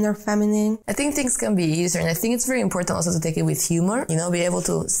masculine or feminine. I think things can be easier, and I think it's very important also to take it with humor, be able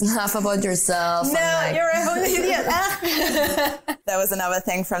to laugh about yourself. No, you're a whole idiot. There was another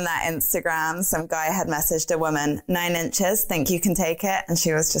thing from that Instagram. Some guy had messaged a woman, 9 inches, think you can take it? And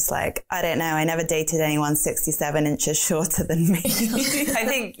she was just like, I don't know. I never dated anyone 67 inches shorter than me. I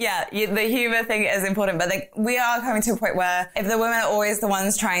think, the humor thing is important, but like we are coming to a point where if the women are always the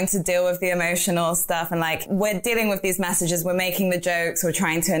ones trying to deal with the emotional stuff and like we're dealing with these messages, we're making the jokes, we're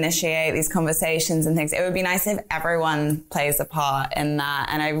trying to initiate these conversations and things. It would be nice if everyone plays a part in that.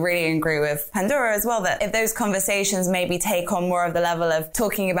 And I really agree with Pandora as well, that if those conversations maybe take on more of the level of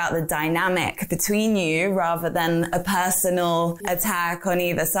talking about the dynamic between you rather than a personal attack on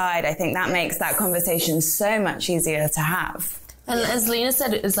either side, I think that makes that conversation so much easier to have. And as Lena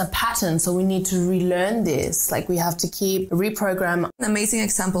said, it's a pattern, so we need to relearn this. Like, we have to reprogram. An amazing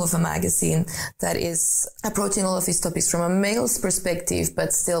example of a magazine that is approaching all of these topics from a male's perspective,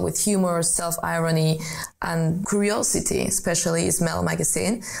 but still with humor, self-irony, and curiosity, especially, is MEL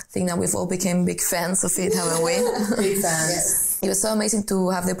Magazine. I think now we've all become big fans of it, haven't we? Big fans. Yes. It was so amazing to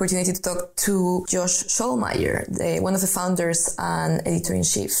have the opportunity to talk to Josh Schollmeyer, one of the founders and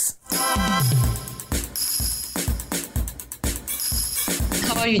editor-in-chief.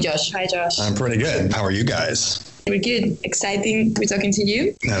 How are you, Josh? Hi, Josh. I'm pretty good. How are you guys? We're good. Exciting to be talking to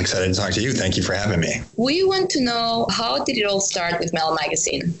you. I'm excited to talk to you. Thank you for having me. We want to know, how did it all start with MEL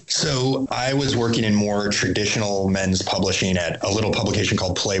Magazine? So I was working in more traditional men's publishing at a little publication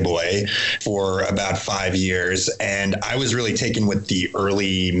called Playboy for about 5 years. And I was really taken with the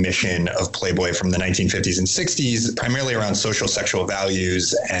early mission of Playboy from the 1950s and 60s, primarily around social sexual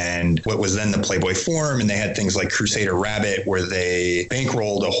values and what was then the Playboy Forum. And they had things like Crusader Rabbit, where they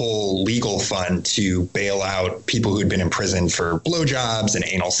bankrolled a whole legal fund to bail out people who'd been imprisoned for blowjobs and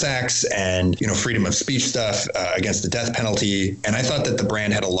anal sex and, freedom of speech stuff against the death penalty. And I thought that the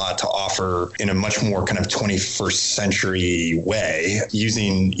brand had a lot to offer in a much more kind of 21st century way,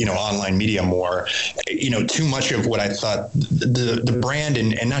 using, online media more. Too much of what I thought the brand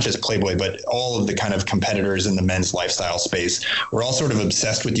and not just Playboy, but all of the kind of competitors in the men's lifestyle space were all sort of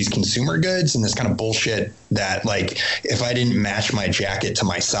obsessed with these consumer goods and this kind of bullshit that, like, if I didn't match my jacket to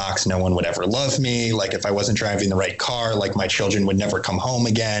my socks, no one would ever love me. Like, if I wasn't driving the right car, like, my children would never come home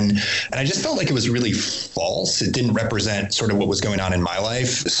again. And I just felt like it was really false. It didn't represent sort of what was going on in my life.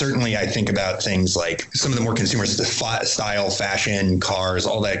 Certainly, I think about things like some of the more consumer style, fashion, cars,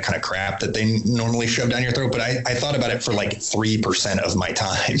 all that kind of crap that they normally shove down your throat. But I thought about it for like 3% of my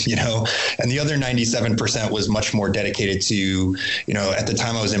time, and the other 97% was much more dedicated to, at the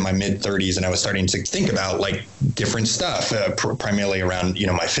time I was in my mid 30s and I was starting to think about like different stuff, primarily around,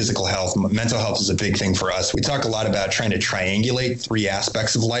 my physical health. Mental health is a big thing for us. We talk a lot about trying to triangulate 3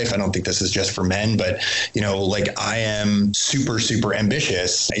 aspects of life. I don't think this is just for men, but, like, I am super, super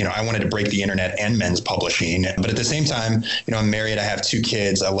ambitious. I wanted to break the internet and men's publishing. But at the same time, I'm married. I have 2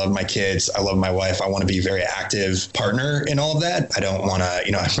 kids. I love my kids. I love my wife. I want to be a very active partner in all of that. I don't want to,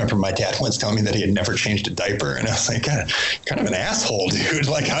 I remember my dad once telling me that he had never changed a diaper. And I was like, kind of an asshole, dude.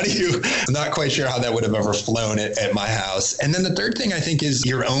 Like, how do you, I'm not quite sure how that would have ever flown at my house. And then the third thing I think is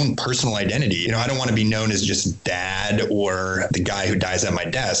your own personal identity. I don't want to be known as just just dad or the guy who dies at my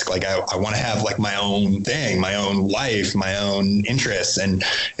desk. Like I want to have like my own thing, my own life, my own interests. And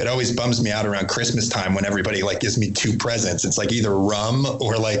it always bums me out around Christmas time when everybody like gives me 2 presents. It's like either rum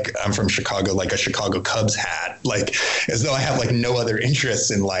or like I'm from Chicago, like a Chicago Cubs hat, like as though I have like no other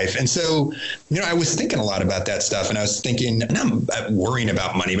interests in life. And so, I was thinking a lot about that stuff, and I was thinking, not worrying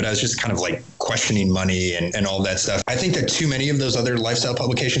about money, but I was just kind of like questioning money and all that stuff. I think that too many of those other lifestyle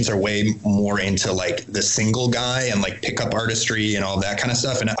publications are way more into like the single guy and like pickup artistry and all that kind of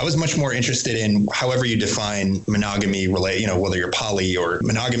stuff. And I was much more interested in however you define monogamy, whether you're poly or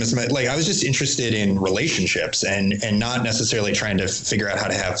monogamous. Like I was just interested in relationships and not necessarily trying to figure out how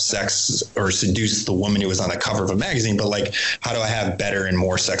to have sex or seduce the woman who was on the cover of a magazine, but like, how do I have better and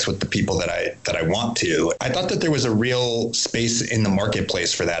more sex with the people that I want to? I thought that there was a real space in the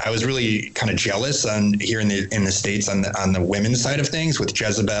marketplace for that. I was really kind of jealous here in the States on the women's side of things with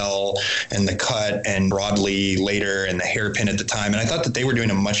Jezebel and The Cut and Broadly later and the Hairpin at the time. And I thought that they were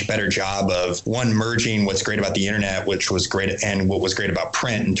doing a much better job of one, merging what's great about the internet, which was great, and what was great about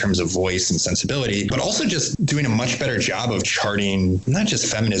print in terms of voice and sensibility, but also just doing a much better job of charting not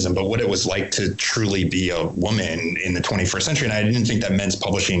just feminism, but what it was like to truly be a woman in the 21st century. And I didn't think that men's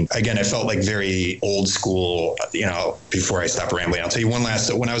publishing, again, I felt like very old school, before I stop rambling. I'll tell you one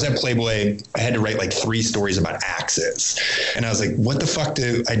last, when I was at Playboy, I had to write like 3 stories about axes. And I was like, what the fuck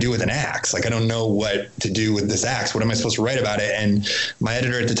do I do with an axe? Like, I don't know what to do with this axe. What am I supposed to write about it? And my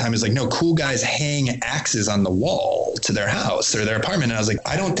editor at the time was like, no, cool guys hang axes on the wall to their house or their apartment. And I was like,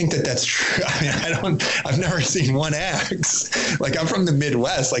 I don't think that that's true. I mean, I've never seen one axe. Like, I'm from the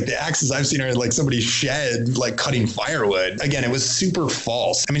Midwest. Like, the axes I've seen are like somebody's shed, like cutting firewood. Again, it was super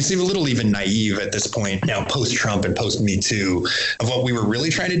false. I mean, it's a little even naive at this point now, post-Trump and post-Me Too, of what we were really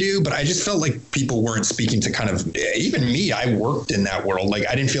trying to do. But I just felt like people weren't speaking to kind of, even me, I worked in that world. Like,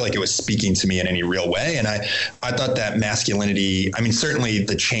 I didn't feel like it was speaking to me in any real way. And I thought that masculinity, I mean, certainly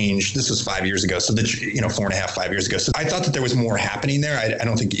the change, this was 5 years ago. So 4.5, 5 years ago. So I thought that there was more happening there. I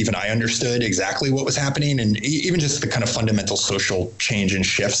don't think even I understood exactly what was happening. And even just the kind of fundamental social change and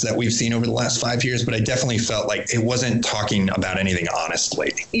shifts that we've seen over the last 5 years. But I definitely felt like it wasn't talking about anything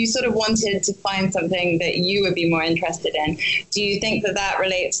honestly. You sort of wanted to find something that you would be more interested in. Do you think that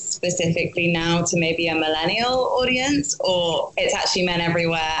relates specifically now to maybe a millennial audience, or it's actually men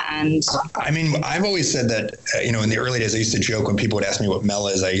everywhere? And I mean, I've always said that, in the early days, I used to joke when people would ask me what MEL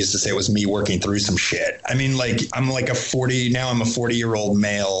is, I used to say it was me working through some shit. I mean, like, I'm a 40-year-old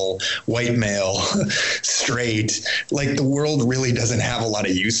male, white male, straight. Like, the world really doesn't have a lot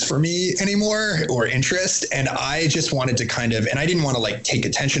of use for me anymore or interest. And I just wanted to and I didn't want to like take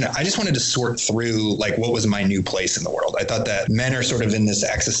attention. I just wanted to sort through like what was my new place in the world. I thought that men are sort of in this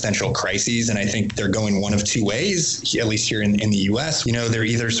existential crises, and I think they're going one of 2 ways, at least here in the US. They're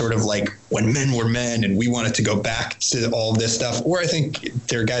either sort of like when men were men and we wanted to go back to all this stuff, or I think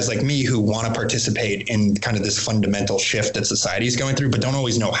there are guys like me who want to participate in kind of this fundamental shift that society is going through, but don't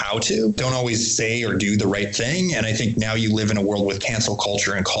always know how to, don't always say or do the right thing. And I think now you live in a world with cancel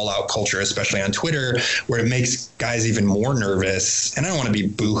culture and call out culture, especially on Twitter, where it makes guys even more nervous. And I don't want to be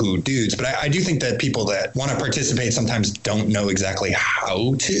boohoo dudes, but I do think that people that want to participate sometimes don't know exactly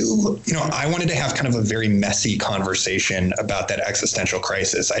how to. I wanted to have kind of a very messy conversation about that existential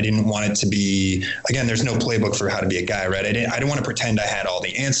crisis. I didn't want it to be, again, there's no playbook for how to be a guy, right? I didn't want to pretend I had all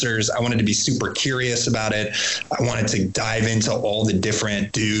the answers. I wanted to be super curious about it. I wanted to dive into all the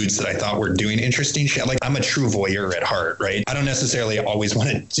different dudes that I thought were doing interesting shit. Like, I'm a true voyeur at heart, right? I don't necessarily always want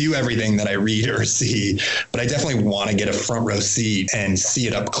to do everything that I read or see, but I definitely want to get a front row seat and see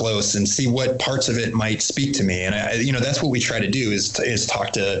it up close and see what parts of it might speak to me. And that's what we try to do is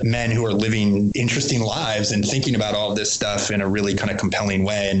talk to men who are living interesting lives and thinking about all this stuff in a really kind of compelling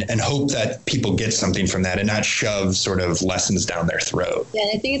way, and hope that people get something from that and not shove sort of lessons down their throat. Yeah,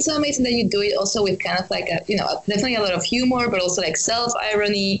 and I think it's so amazing that you do it also with kind of like definitely a lot of humor, but also like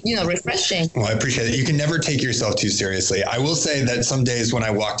self-irony, refreshing. Well, I appreciate it. You can never take yourself too seriously. I will say that some days when I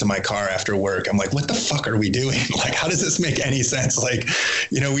walk to my car after work, I'm like, what the fuck are we doing? Like, how does this make any sense? Like,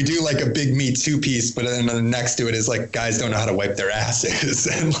 we do like a big Me Too piece, but then next to it is like, guys don't know how to wipe their asses.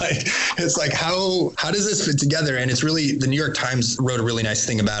 And like, it's like, how does this fit together? And it's really, the New York Times wrote a really nice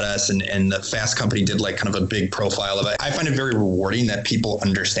thing about us, and the Fast Company did like kind of a big profile of it. I find it very rewarding that people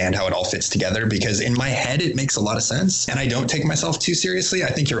understand how it all fits together, because in my head, it makes a lot of sense. And I don't take myself too seriously.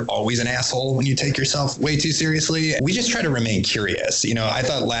 I think you're always an asshole when you take yourself way too seriously. We just try to remain curious. I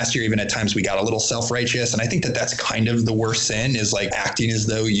thought last year, even at times, we got a little self-righteous. And I think that that's kind of the worst sin, is like acting as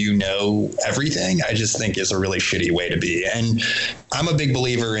though you know everything. I just think is a really shitty way to be. And I'm a big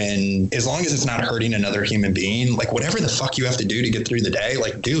believer in, as long as it's not hurting another human being, like whatever the fuck you have to do to get through the day,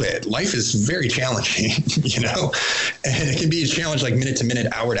 like do it. Life is very challenging, you know, and it can be a challenge like minute to minute,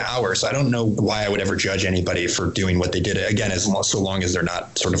 hour to hour. So I don't know why I would ever judge anybody for doing what they did. Again, so long as they're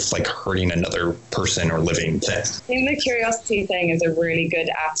not sort of like hurting another person or living thing. I think the curiosity thing is a really good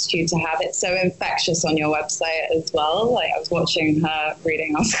attitude to have. It's so infectious on your website as well. Like I was watching her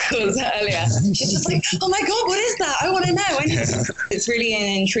reading articles earlier. She's just like, oh my God, what is that? I want to know. It's really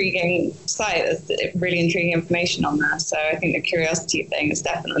an intriguing site. There's really intriguing information on there. So I think the curiosity thing is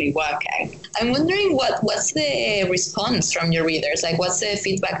definitely working. I'm wondering what's the response from your readers? Like, what's the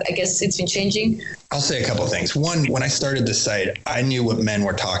feedback? I guess it's been changing. I'll say a couple of things. One, when I started the site, I knew what men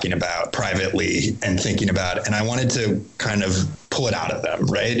were talking about privately and thinking about, and I wanted to kind of pull it out of them,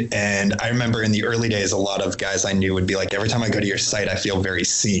 right? And I remember in the early days, a lot of guys I knew would be like, every time I go to your site, I feel very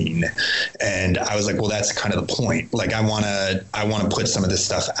seen. And I was like, well, that's kind of the point. Like, I want to put some of this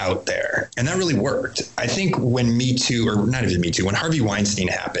stuff out there. And that really worked. I think when Me Too, or not even Me Too, when Harvey Weinstein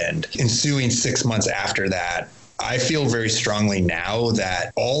happened, ensuing 6 months after that, I feel very strongly now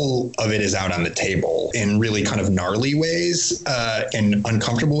that all of it is out on the table in really kind of gnarly ways, in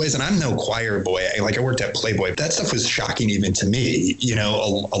uncomfortable ways. And I'm no choir boy. I worked at Playboy. That stuff was shocking even to me, you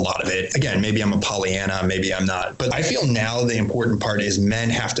know, a lot of it. Again, maybe I'm a Pollyanna, maybe I'm not. But I feel now the important part is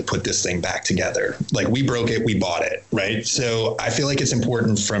men have to put this thing back together. Like, we broke it, we bought it, right? So I feel like it's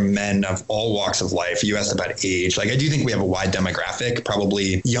important from men of all walks of life. You asked about age. Like, I do think we have a wide demographic,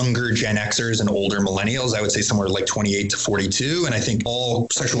 probably younger Gen Xers and older millennials. I would say somewhere like 28 to 42. And I think all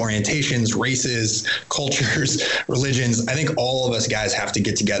sexual orientations, races, cultures, religions, I think all of us guys have to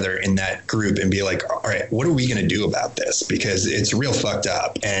get together in that group and be like, all right, what are we going to do about this? Because it's real fucked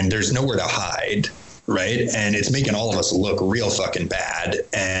up and there's nowhere to hide. Right. And it's making all of us look real fucking bad.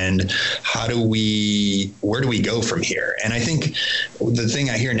 And where do we go from here? And I think the thing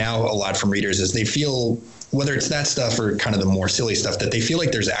I hear now a lot from readers is they feel, whether it's that stuff or kind of the more silly stuff, that they feel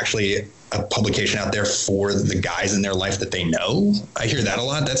like there's actually a publication out there for the guys in their life that they know. I hear that a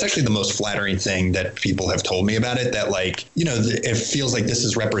lot. That's actually the most flattering thing that people have told me about it, that like, you know, it feels like this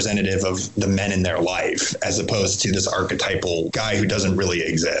is representative of the men in their life as opposed to this archetypal guy who doesn't really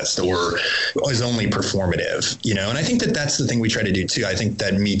exist or is only performative, you know? And I think that that's the thing we try to do too. I think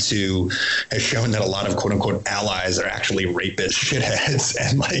that Me Too has shown that a lot of quote unquote allies are actually rapist shitheads,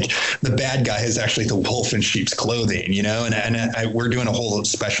 and like the bad guy is actually the wolf in sheep's clothing, you know? And we're doing a whole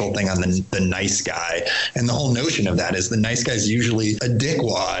special thing on the nice guy. And the whole notion of that is the nice guy's usually a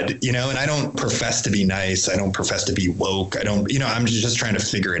dickwad, you know, and I don't profess to be nice. I don't profess to be woke. I'm just trying to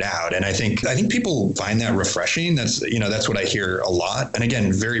figure it out. And I think people find that refreshing. That's what I hear a lot. And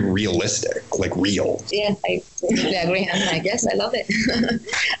again, very realistic, like real. Yeah, I completely agree. And I guess I love it.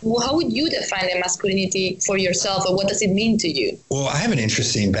 How would you define the masculinity for yourself, or what does it mean to you? Well, I have an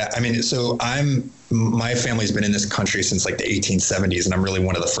interesting my family's been in this country since like the 1870s, and I'm really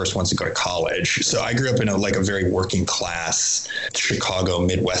one of the first ones to go to college. So I grew up in a very working class, Chicago,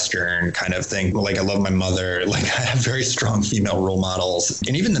 Midwestern kind of thing. Like, I love my mother. Like, I have very strong female role models.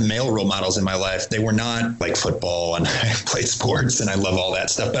 And even the male role models in my life, they were not like football, and I played sports and I love all that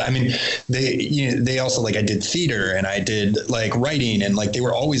stuff. But I mean, they also, like, I did theater and I did like writing, and like they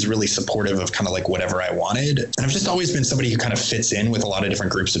were always really supportive of kind of like whatever I wanted. And I've just always been somebody who kind of fits in with a lot of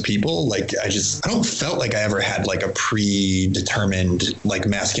different groups of people. Like, I don't felt like I ever had like a predetermined like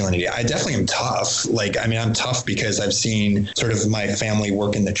masculinity. I definitely am tough. Like, I mean, I'm tough because I've seen sort of my family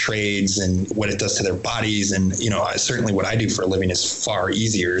work in the trades and what it does to their bodies. And, you know, certainly what I do for a living is far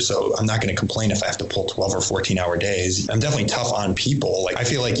easier. So I'm not going to complain if I have to pull 12 or 14-hour days. I'm definitely tough on people. Like, I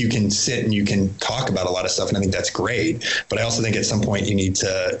feel like you can sit and you can talk about a lot of stuff, and I think that's great. But I also think at some point you need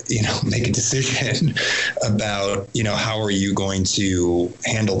to, you know, make a decision about, you know, how are you going to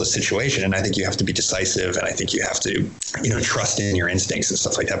handle the situation? And I think you have to be decisive, and I think you have to, you know, trust in your instincts and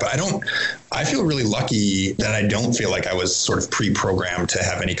stuff like that. But I feel really lucky that I don't feel like I was sort of pre-programmed to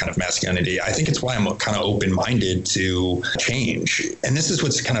have any kind of masculinity. I think it's why I'm kind of open-minded to change. And this is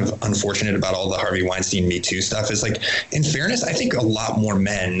what's kind of unfortunate about all the Harvey Weinstein Me Too stuff is, like, in fairness, I think a lot more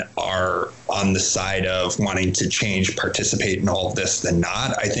men are on the side of wanting to change, participate in all of this than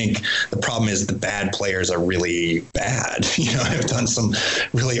not. I think the problem is the bad players are really bad, you know, have done some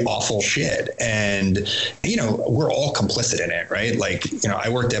really awful shit. And, you know, we're all complicit in it, right? Like, you know, I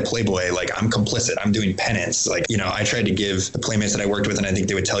worked at Playboy, like, I'm complicit. I'm doing penance. Like, you know, I tried to give the playmates that I worked with, and I think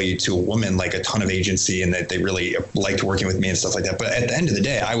they would tell you to a woman, like a ton of agency, and that they really liked working with me and stuff like that. But at the end of the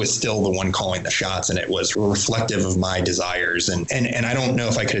day, I was still the one calling the shots, and it was reflective of my desires. And I don't know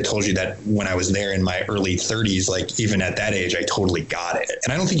if I could have told you that when I was there in my early 30s, like even at that age, I totally got it.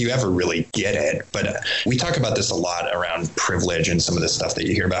 And I don't think you ever really get it. But we talk about this a lot around privilege and some of the stuff that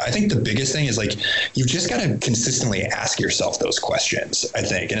you hear about. I think the biggest thing is like, you've just got to consistently ask yourself those questions, I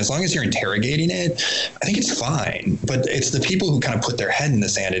think. And as long as you're interrogating it, I think it's fine. But it's the people who kind of put their head in the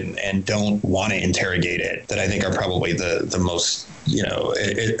sand and don't want to interrogate it that I think are probably the most, you know,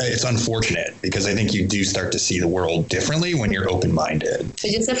 it's unfortunate, because I think you do start to see the world differently when you're open-minded. So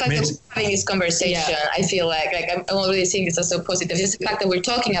just the fact that we're having this conversation, I feel like I'm already seeing this as so positive. Just the fact that we're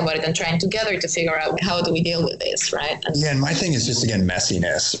talking about it and trying together to figure out how do we deal with this, right? Yeah, and my thing is just, again,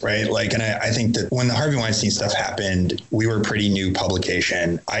 messiness, right? Like, and I think that when the Harvey Weinstein stuff happened, we were a pretty new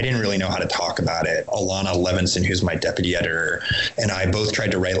publication. I didn't really know how to talk about it. Alana Levinson, who's my deputy editor, and I both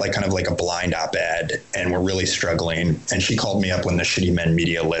tried to write like kind of like a blind op-ed, and we're really struggling. And she called me up when the Shitty Men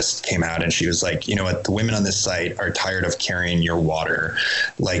Media list came out, and she was like, you know what, the women on this site are tired of carrying your water.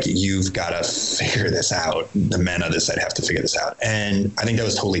 Like, you've got to figure this out. The men on this site have to figure this out. And I think that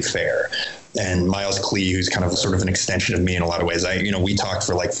was totally fair. And Miles Klee, who's kind of sort of an extension of me in a lot of ways, we talked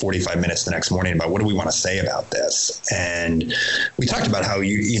for like 45 minutes the next morning about what do we want to say about this. And we talked about how,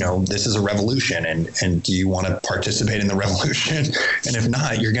 this is a revolution, and do you want to participate in the revolution? And if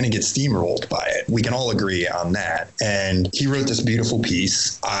not, you're going to get steamrolled by it. We can all agree on that. And he wrote this beautiful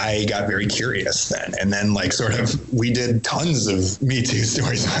piece. I got very curious then. And then we did tons of Me Too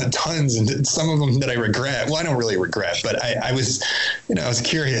stories, tons, and some of them that I regret. Well, I don't really regret, but I was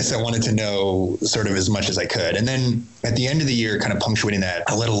curious. I wanted to know sort of as much as I could. And then at the end of the year, kind of punctuating that,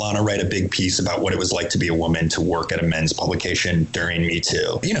 I let Alana write a big piece about what it was like to be a woman to work at a men's publication during Me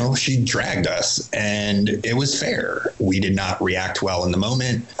Too. She dragged us, and it was fair. We did not react well in the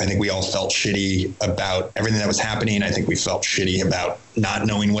moment. I think we all felt shitty about everything that was happening. I think we felt shitty about not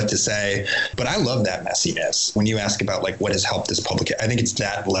knowing what to say. But I love that messiness. When you ask about like what has helped this publication, I think it's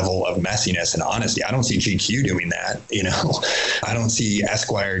that level of messiness and honesty. I don't see GQ doing that. I don't see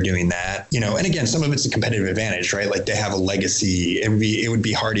Esquire doing that. And again, some of it's a competitive advantage, right? Like, they have a legacy. It would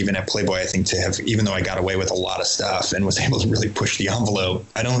be hard even at Playboy, I think, to have, even though I got away with a lot of stuff and was able to really push the envelope,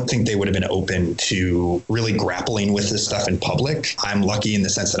 I don't think they would have been open to really grappling with this stuff in public. I'm lucky in the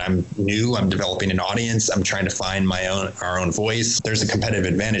sense that I'm new. I'm developing an audience. I'm trying to find our own voice. There's a competitive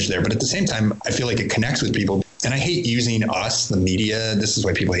advantage there. But at the same time, I feel like it connects with people. And I hate using us, the media. This is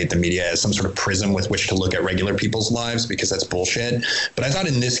why people hate the media, as some sort of prism with which to look at regular people's lives, because that's bullshit. But I thought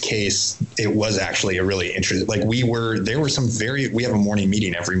in this case, it was actually a really interesting, like we have a morning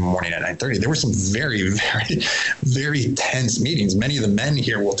meeting every morning at 9:30. There were some very, very, very tense meetings. Many of the men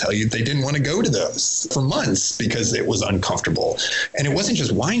here will tell you they didn't want to go to those for months because it was uncomfortable. And it wasn't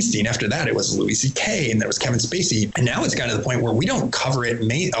just Weinstein. After that, it was Louis C.K. and there was Kevin Spacey. And now it's gotten to the point where we don't cover it,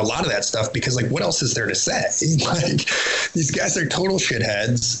 a lot of that stuff, because like, what else is there to say? Like, these guys are total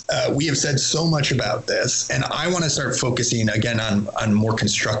shitheads. We have said so much about this, and I want to start focusing again on more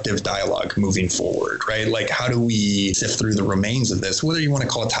constructive dialogue moving forward, right? Like, how do we sift through the remains of this? Whether you want to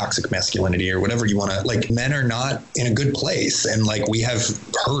call it toxic masculinity or whatever you want to, like, men are not in a good place, and like, we have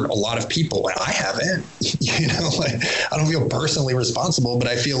hurt a lot of people, and I haven't. Like, I don't feel personally responsible, but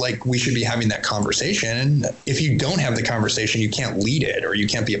I feel like we should be having that conversation. If you don't have the conversation, you can't lead it, or you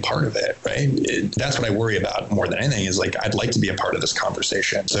can't be a part of it, right? That's what I worry about more than anything, is like, I'd like to be a part of this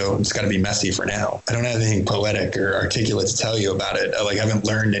conversation. So it's got to be messy for now. I don't have anything poetic or articulate to tell you about it. I haven't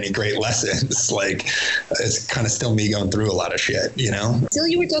learned any great lessons. Like, it's kind of still me going through a lot of shit, Still,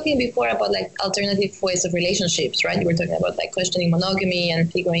 you were talking before about like alternative ways of relationships, right? You were talking about like questioning monogamy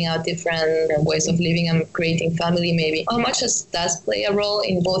and figuring out different ways of living and creating family, maybe. How much does that play a role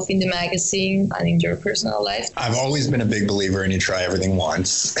in both in the magazine and in your personal life? I've always been a big believer in you try everything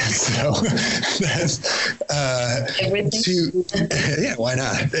once. So that's everything. Yeah, why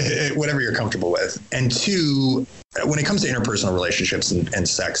not? Whatever you're comfortable with. And two, when it comes to interpersonal relationships and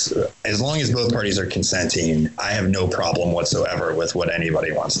sex, as long as both parties are consenting, I have no problem whatsoever with what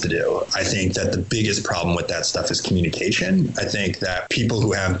anybody wants to do. I think that the biggest problem with that stuff is communication. I think that people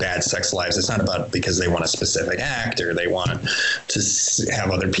who have bad sex lives, it's not about because they want a specific act or they want to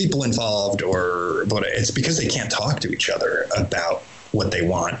have other people involved, but it's because they can't talk to each other about what they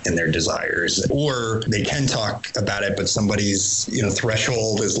want and their desires, or they can talk about it, but somebody's,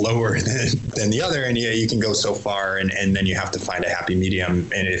 threshold is lower than the other. And you can go so far, and then you have to find a happy medium,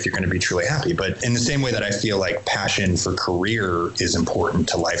 and if you're going to be truly happy. But in the same way that I feel like passion for career is important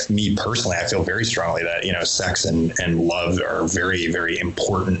to life, me personally, I feel very strongly that, sex and love are very, very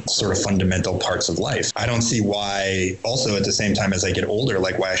important sort of fundamental parts of life. I don't see why also at the same time as I get older,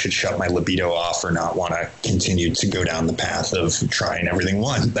 like why I should shut my libido off or not want to continue to go down the path of trying everything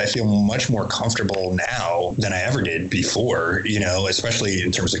once. I feel much more comfortable now than I ever did before, especially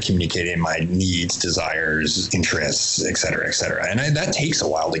in terms of communicating my needs, desires, interests, et cetera, et cetera. And that takes a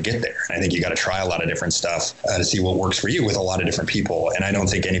while to get there. I think you got to try a lot of different stuff to see what works for you with a lot of different people. And I don't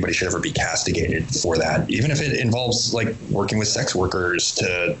think anybody should ever be castigated for that, even if it involves like working with sex workers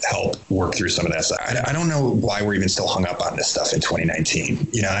to help work through some of that stuff. I don't know why we're even still hung up on this stuff in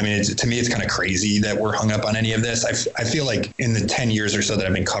 2019. To me, it's kind of crazy that we're hung up on any of this. I feel like in the 10 years or so that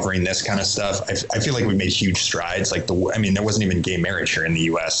I've been covering this kind of stuff, I feel like we made huge strides. Like there wasn't even gay marriage here in the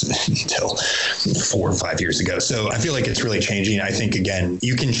U.S. until 4 or 5 years ago. So I feel like it's really changing. I think, again,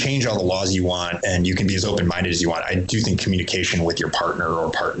 you can change all the laws you want and you can be as open-minded as you want. I do think communication with your partner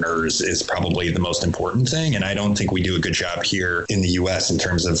or partners is probably the most important thing. And I don't think we do a good job here in the U.S. in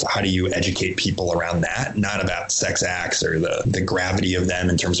terms of how do you educate people around that, not about sex acts or the gravity of them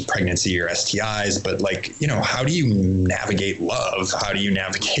in terms of pregnancy or STIs, but how do you navigate love? How do you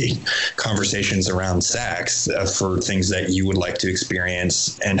navigate conversations around sex for things that you would like to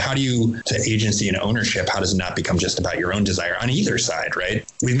experience? And how do you, to agency and ownership, how does it not become just about your own desire on either side, right?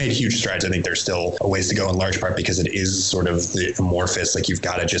 We've made huge strides. I think there's still a ways to go in large part because it is sort of the amorphous, like you've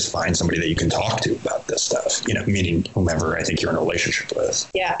got to just find somebody that you can talk to about this stuff, meaning whomever I think you're in a relationship with.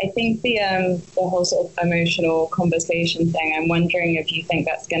 Yeah, I think the whole sort of emotional conversation thing, I'm wondering if you think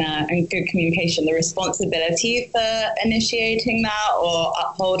that's going to, and good communication, the responsibility for initiating that or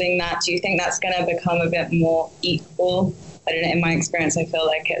upholding that, do you think that's going to become a bit more equal? I don't know, in my experience, I feel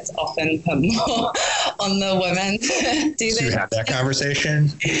like it's often put more on the women to do this. To have that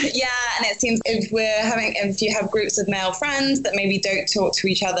conversation? Yeah, and it seems if you have groups of male friends that maybe don't talk to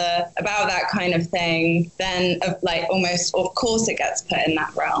each other about that kind of thing, then almost, of course, it gets put in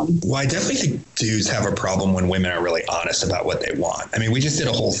that realm. Well, I definitely think dudes have a problem when women are really honest about what they want. I mean, we just did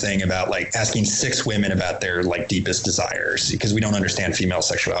a whole thing about asking 6 women about their deepest desires because we don't understand female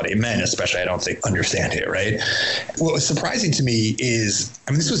sexuality. Men, especially, I don't think understand it, right? What was surprising to me is,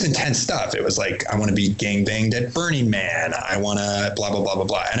 this was intense stuff. It was I want to be gangbanged at Burning Man. I want to blah, blah, blah, blah,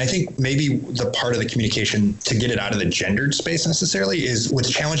 blah. And I think maybe the part of the communication to get it out of the gendered space necessarily is what's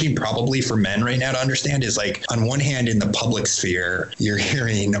challenging probably for men right now to understand is on one hand, in the public sphere, you're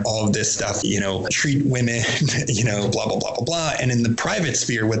hearing all of this stuff, treat women, blah, blah, blah, blah, blah. And in the private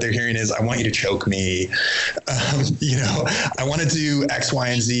sphere, what they're hearing is, I want you to choke me. I want to do X, Y,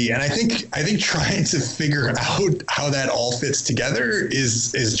 and Z. And I think trying to figure out how that all fits together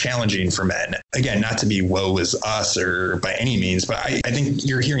is challenging for men. Again, not to be woe is us or by any means, but I think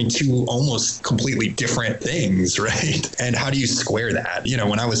you're hearing 2 almost completely different things, right? And how do you square that?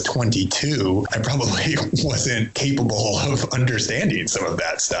 When I was 22, I probably wasn't capable of understanding some of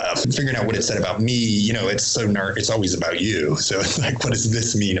that stuff. Figuring out what it said about me, it's always about you. So it's what does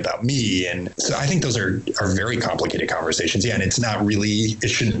this mean about me? And so I think those are very complicated conversations. Yeah, and it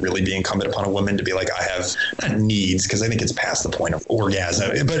shouldn't really be incumbent upon a woman to be I have not needs, because I think it's past the point of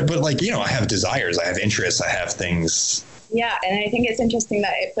orgasm, but I have desires, I have interests, I have things. Yeah, and I think it's interesting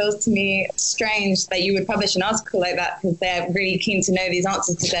that it feels to me strange that you would publish an article like that because they're really keen to know these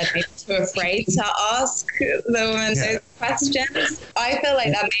answers because they're maybe too afraid to ask the woman those questions. I feel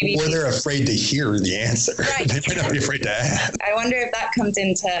like that maybe... Or they're afraid to hear the answer. Right. They might not be afraid to ask. I wonder if that comes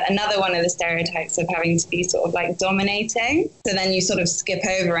into another one of the stereotypes of having to be sort of dominating. So then you sort of skip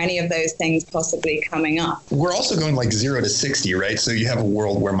over any of those things possibly coming up. We're also going 0 to 60, right? So you have a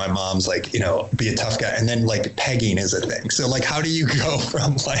world where my mom's be a tough guy. And then pegging is a thing. So how do you go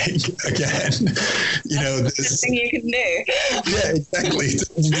from again, this thing you can do. Yeah,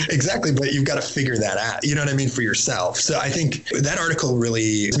 exactly. But you've got to figure that out. You know what I mean? For yourself. So I think that article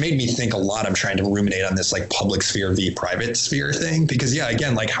really made me think a lot. I'm trying to ruminate on this public sphere v private sphere thing, because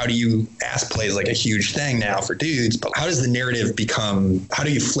again, how do you ass play is a huge thing now for dudes, but how does the narrative become, how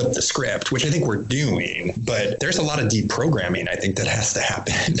do you flip the script, which I think we're doing, but there's a lot of deprogramming I think that has to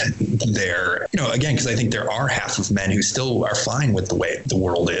happen there, again, because I think there are half of men who still are fine with the way the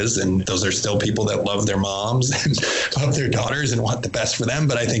world is. And those are still people that love their moms and love their daughters and want the best for them.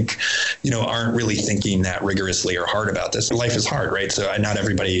 But I think, aren't really thinking that rigorously or hard about this. Life is hard, right? So not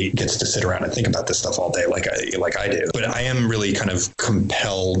everybody gets to sit around and think about this stuff all day like I do. But I am really kind of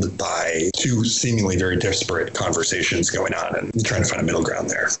compelled by two seemingly very disparate conversations going on and trying to find a middle ground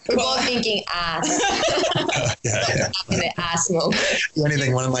there. We're both thinking ass. Yeah. In the ass mode. If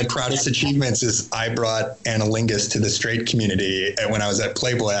anything, one of my proudest achievements is I brought analingus to the straight community. And when I was at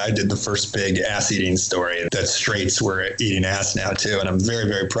Playboy, I did the first big ass eating story that straights were eating ass now too. And I'm very,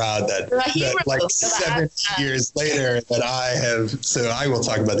 very proud that like 7 years later that I have, so I will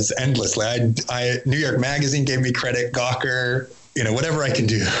talk about this endlessly. New York Magazine gave me credit, Gawker, whatever I can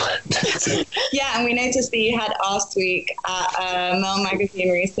do. Yeah, and we noticed that you had Ass Week at MEL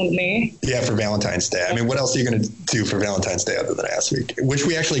Magazine recently. Yeah, for Valentine's Day. I mean, what else are you going to do for Valentine's Day other than Ass Week? Which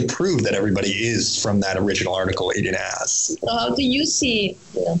we actually proved that everybody is from that original article eating ass. So how do you see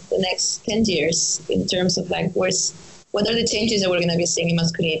the next 10 years in terms of what are the changes that we're going to be seeing in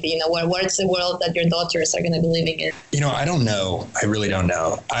masculinity? What's the world that your daughters are going to be living in? I don't know. I really don't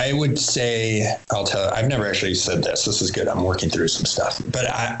know. I would say, I've never actually said this. This is good. I'm working through some stuff. But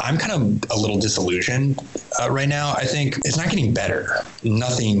I'm kind of a little disillusioned right now. I think it's not getting better.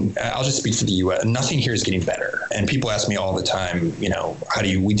 Nothing, I'll just speak for the U.S. Nothing here is getting better. And people ask me all the time,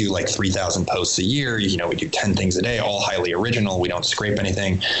 we do like 3,000 posts a year. We do 10 things a day, all highly original. We don't scrape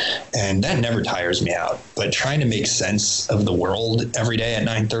anything. And that never tires me out. But trying to make sense of the world every day at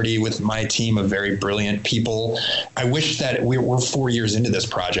 9:30 with my team of very brilliant people. I wish that we're 4 years into this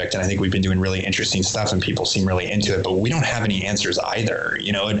project, and I think we've been doing really interesting stuff and people seem really into it, but we don't have any answers either,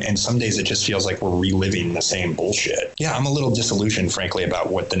 and some days it just feels like we're reliving the same bullshit. Yeah, I'm a little disillusioned, frankly,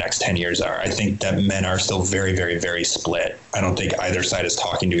 about what the next 10 years are. I think that men are still very, very, very split. I don't think either side is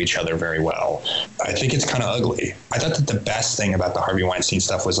talking to each other very well. I think it's kind of ugly. I thought that the best thing about the Harvey Weinstein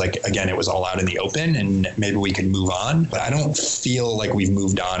stuff was again, it was all out in the open and maybe we could move on. But I don't feel like we've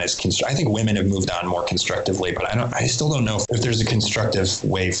moved on as I think women have moved on more constructively, but I still don't know if there's a constructive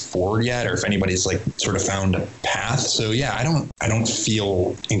way forward yet, or if anybody's sort of found a path. So yeah, I don't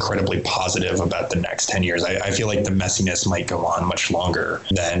feel incredibly positive about the next 10 years. I feel like the messiness might go on much longer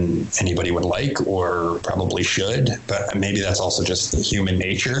than anybody would like or probably should, but maybe that's also just human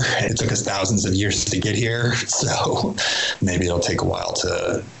nature. It took us thousands of years to get here, so maybe it'll take a while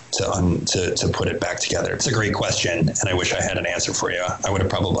to put it back together. It's a great question, and I wish I had an answer for you.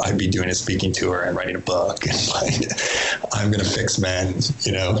 I'd be doing a speaking tour and writing a book, and I'm going to fix men.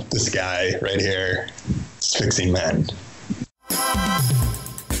 This guy right here is fixing men.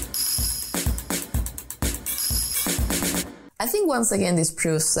 I think once again this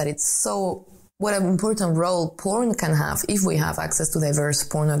proves that what an important role porn can have if we have access to diverse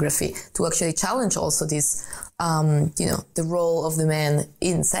pornography to actually challenge also this, the role of the man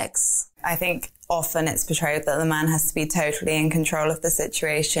in sex. I think often it's portrayed that the man has to be totally in control of the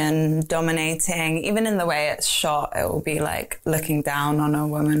situation, dominating. Even in the way it's shot, it will be looking down on a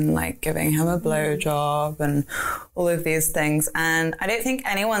woman, giving him a blowjob and all of these things. And I don't think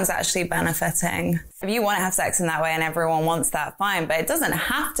anyone's actually benefiting. If you want to have sex in that way and everyone wants that, fine. But it doesn't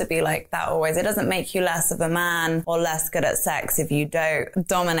have to be like that always. It doesn't make you less of a man or less good at sex if you don't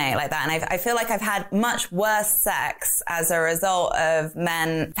dominate like that. And I feel like I've had much worse sex as a result of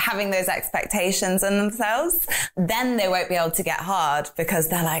men having those expectations in themselves. Then they won't be able to get hard because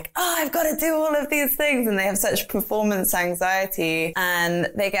they're I've got to do all of these things. And they have such performance anxiety and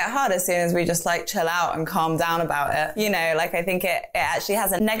they get hard as soon as we just chill out and calm down about it. I think it actually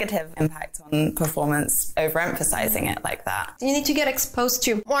has a negative impact on performance, overemphasizing it like that. You need to get exposed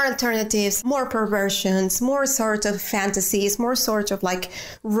to more alternatives, more perversions, more sort of fantasies, more sort of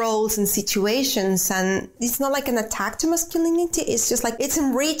roles and situations. And it's not an attack to masculinity. It's just it's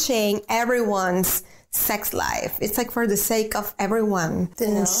enriching everyone's sex life. It's for the sake of everyone.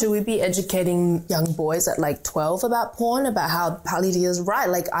 Then should we be educating young boys at 12 about porn, about how Lydia is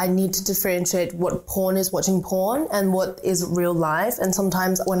right? I need to differentiate what porn is watching porn and what is real life. And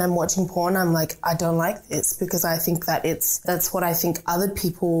sometimes when I'm watching porn, I'm I don't like this because I think that that's what I think other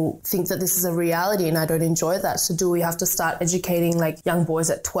people think that this is a reality and I don't enjoy that. So do we have to start educating young boys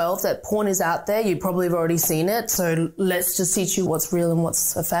at 12 that porn is out there? You probably have already seen it. So let's just teach you what's real and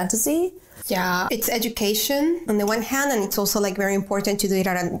what's a fantasy. Yeah, it's education on the one hand, and it's also like very important to do it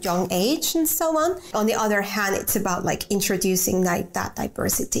at a young age and so on. On the other hand, it's about like introducing like that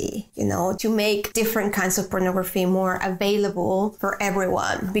diversity, you know, to make different kinds of pornography more available for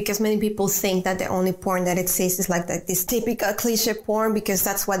everyone. Because many people think that the only porn that exists is like this typical cliche porn, because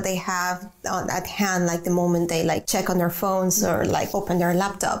that's what they have at hand, like the moment they like check on their phones or like open their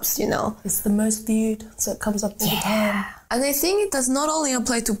laptops, you know. It's the most viewed, so it comes up all the time. And I think it does not only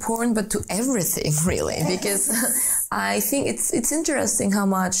apply to porn, but to everything, really, because I think it's interesting how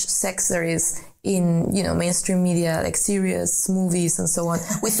much sex there is in, you know, mainstream media, like serious movies and so on,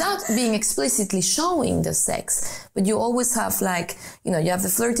 without being explicitly showing the sex. But you always have like, you know, you have the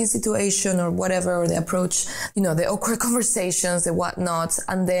flirty situation or whatever, or the approach, you know, the awkward conversations, the whatnot.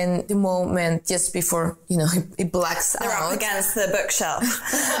 And then the moment just before, you know, it blacks They're out. up against the bookshelf.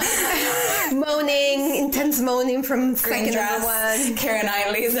 Moaning, intense moaning from Green dress, one. Keira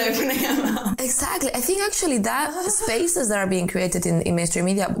Knightley's opening her mouth. Exactly. I think actually that spaces that are being created in mainstream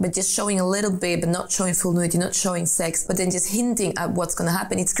media, but just showing a little bit, but not showing full nudity, not showing sex, but then just hinting at what's going to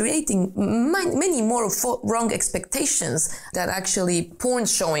happen. It's creating many more wrong expectations than actually porn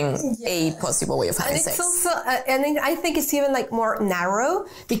showing a possible way of having sex. And it's also, and I think it's even like more narrow,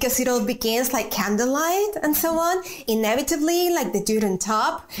 because it all begins like candlelight and so on. Inevitably, like the dude on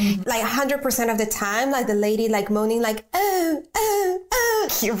top, like 100% of the time, like the lady like moaning like,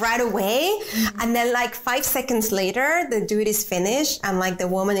 right away. And then like 5 seconds later, the dude is finished and like the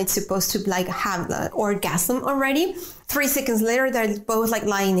woman is supposed to like have the orgasm already. 3 seconds later, they're both like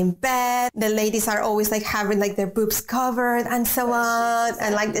lying in bed. The ladies are always like having like their boobs covered and so on,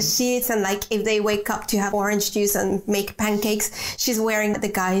 and like the sheets. And like if they wake up to have orange juice and make pancakes, she's wearing the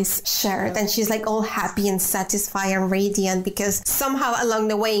guy's shirt and she's like all happy and satisfied and radiant because somehow along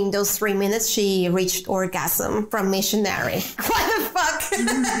the way in those 3 minutes, she reached orgasm from missionary. What the fuck?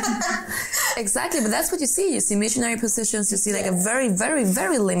 Exactly, but that's what you see. You see missionary positions. You see like a very, very,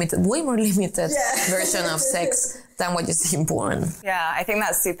 very limited, way more limited version of sex than what you see in porn. Yeah, I think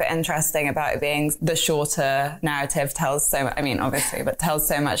that's super interesting about it being the shorter narrative tells so much, I mean, obviously, but tells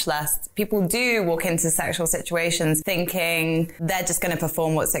so much less. People do walk into sexual situations thinking they're just going to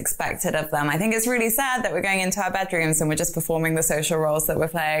perform what's expected of them. I think it's really sad that we're going into our bedrooms and we're just performing the social roles that we're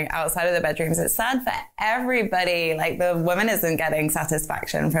playing outside of the bedrooms. It's sad for everybody. Like the woman isn't getting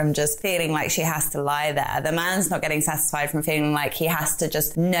satisfaction from just feeling like she has to lie there. The man's not getting satisfied from feeling like he has to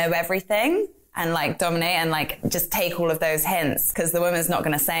just know everything and like dominate and like just take all of those hints, because the woman's not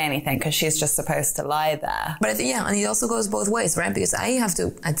going to say anything because she's just supposed to lie there. But I think, yeah, and it also goes both ways, right? Because I have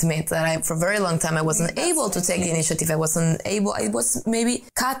to admit that for a very long time I wasn't able to take the initiative. I was maybe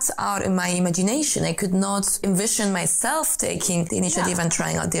cut out in my imagination. I could not envision myself taking the initiative and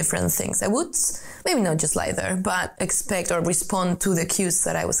trying out different things. I would maybe not just lie there, but expect or respond to the cues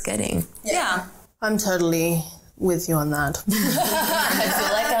that I was getting. Yeah. I'm totally with you on that. I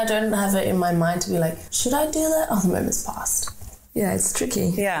feel like I don't have it in my mind to be like, should I do that? Oh, the moment's passed. Yeah, it's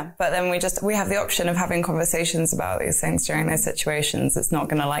tricky. Yeah, but then we have the option of having conversations about these things during those situations. It's not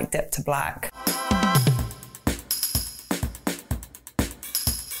going to like dip to black.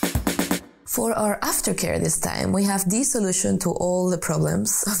 For our aftercare this time, we have the solution to all the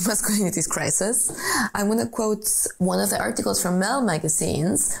problems of masculinity's crisis. I'm going to quote one of the articles from MEL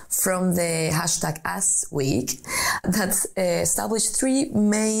Magazines from the #AsWeek that established 3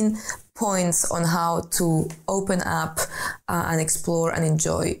 main points on how to open up and explore and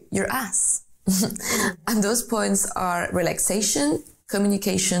enjoy your ass. And those points are relaxation,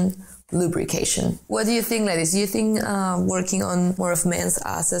 communication, lubrication. What do you think, ladies? Do you think working on more of men's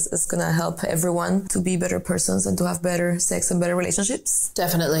asses is going to help everyone to be better persons and to have better sex and better relationships?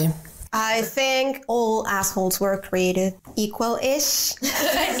 Definitely. I think all assholes were created equal-ish.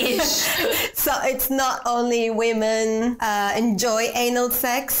 So it's not only women enjoy anal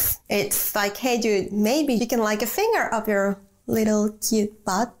sex. It's like, hey, dude, maybe you can like a finger up your little cute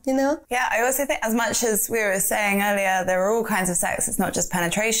butt, you know? Yeah, I also think, as much as we were saying earlier, there are all kinds of sex. It's not just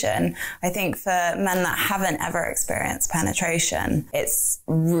penetration. I think for men that haven't ever experienced penetration, it's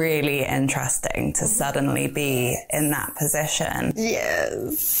really interesting to suddenly be in that position.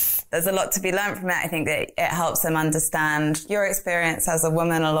 Yes. There's a lot to be learned from it. I think that it helps them understand your experience as a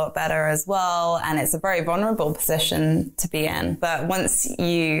woman a lot better as well. And it's a very vulnerable position to be in. But once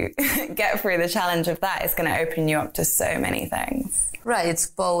you get through the challenge of that, it's going to open you up to so many things. Right, it's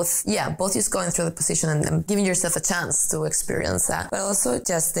both just going through the position and giving yourself a chance to experience that, but also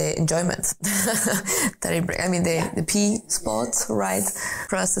just the enjoyment that it brings. I mean, the P spot, right?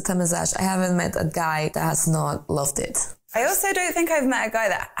 Prostata massage. I haven't met a guy that has not loved it. I also don't think I've met a guy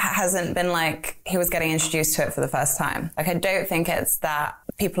that hasn't been like, he was getting introduced to it for the first time. Like, I don't think it's that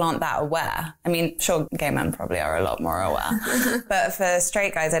people aren't that aware. I mean, sure, gay men probably are a lot more aware. But for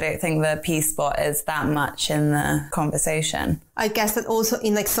straight guys, I don't think the P-spot is that much in the conversation. I guess that also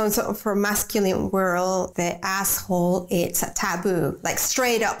in like some sort of masculine world, the asshole, it's a taboo, like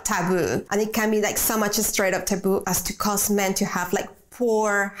straight up taboo. And it can be like so much a straight up taboo as to cause men to have like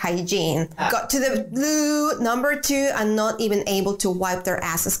poor hygiene. Got to the loo, number 2, and not even able to wipe their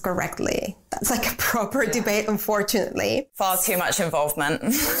asses correctly. That's like a proper debate, unfortunately. Far too much involvement.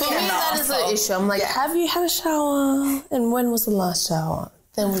 For me, that is the issue. I'm like, have you had a shower? And when was the last shower?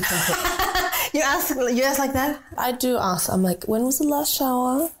 Then we can pick. You ask like that? I do ask. I'm like, when was the last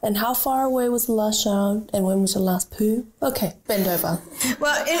shower? And how far away was the last shower? And when was the last poo? Okay, bend over.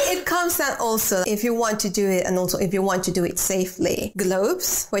 Well, it comes down also if you want to do it, and also if you want to do it safely.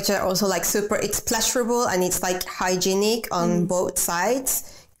 Globes, which are also like it's pleasurable and it's like hygienic on both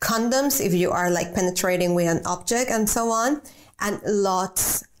sides. Condoms, if you are like penetrating with an object and so on. And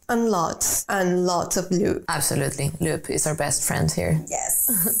lots and lots and lots of lube. Absolutely. Lube is our best friend here.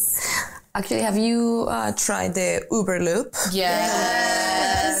 Yes. Actually, have you tried the Uber lube?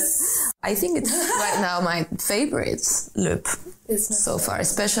 Yes. I think it's right now my favorite lube so far,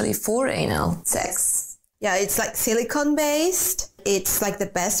 especially for anal sex. Yeah, it's like silicone based. It's like the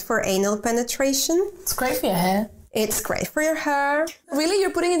best for anal penetration. It's great for your hair. It's great for your hair. Really?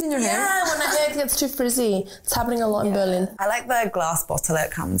 You're putting it in your hair? Yeah, when my hair gets too frizzy. It's happening a lot in Berlin. I like the glass bottle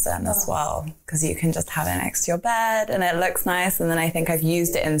it comes in as well, because you can just have it next to your bed and it looks nice. And then I think I've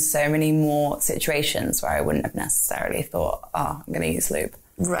used it in so many more situations where I wouldn't have necessarily thought, oh, I'm going to use lube.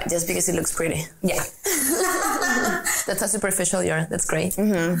 Right, just because it looks pretty. Yeah. That's a superficial yarn. That's great.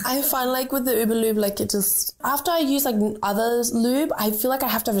 Mm-hmm. I find like with the Uber lube, like it just, after I use like other lube, I feel like I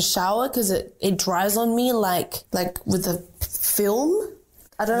have to have a shower because it dries on me like with the film.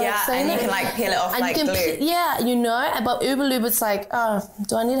 I don't know Yeah, and you can like peel it off and like glue. Yeah, you know, about Uber lube, it's like, oh,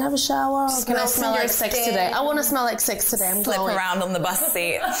 do I need to have a shower? Or can I smell like sex today? I want to smell like sex today. I'm Slip going. around on the bus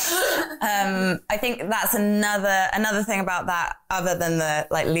seat. I think that's another thing about that, other than the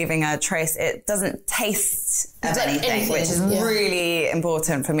like leaving a trace. It doesn't taste of anything, which is really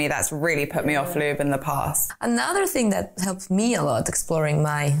important for me. That's really put me off lube in the past. Another thing that helped me a lot exploring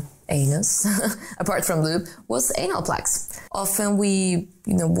my anus, apart from lube, was anal plugs. Often we,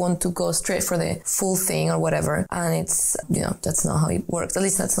 want to go straight for the full thing or whatever, and it's, that's not how it works. At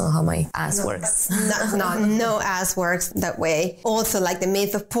least that's not how my ass works. No ass works that way. Also, like the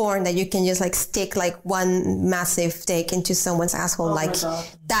myth of porn that you can just like stick like one massive stick into someone's asshole,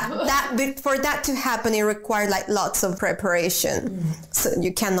 that for that to happen, it required like lots of preparation. So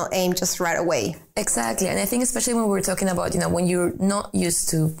you cannot aim just right away. Exactly. And I think especially when we're talking about, when you're not used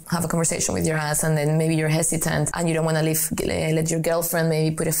to have a conversation with your ass and then maybe you're hesitant and you don't want to let your girlfriend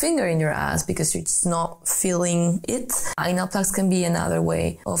maybe put a finger in your ass because you're just not feeling it. Anal plugs can be another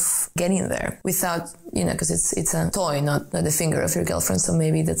way of getting there without, because it's a toy, not the finger of your girlfriend. So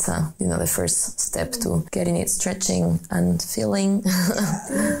maybe that's, the first step to getting it stretching and feeling.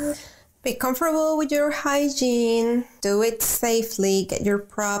 Be comfortable with your hygiene. Do it safely. Get your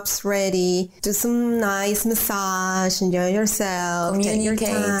props ready. Do some nice massage. Enjoy yourself. Communicate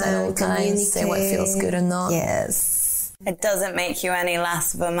at all times. Say what feels good or not. Yes. It doesn't make you any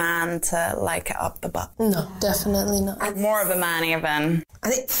less of a man to like it up the butt. No, definitely not. More of a man even.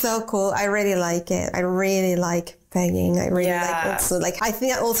 And it's so cool. I really like it. I really like pegging. I really like also I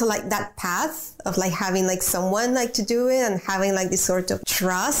think I also like that path of like having like someone like to do it and having like this sort of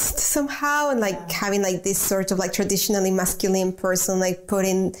trust somehow, and like having like this sort of like traditionally masculine person like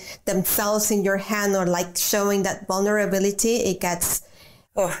putting themselves in your hand or like showing that vulnerability. It gets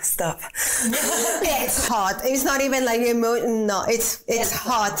stop. It's hot. It's not even like no, it's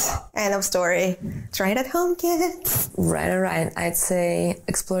hot. End of story. Try it at home, kids. Right. I'd say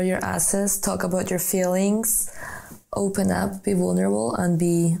explore your asses, talk about your feelings, open up, be vulnerable, and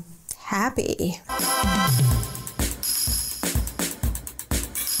be happy.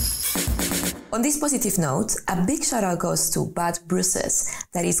 On this positive note, a big shout out goes to Bad Bruises,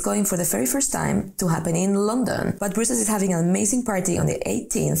 that is going for the very first time to happen in London. Bad Bruises is having an amazing party on the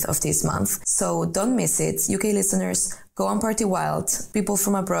 18th of this month, so don't miss it. UK listeners, go and party wild. People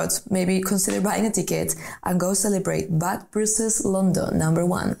from abroad, maybe consider buying a ticket and go celebrate Bad Bruises London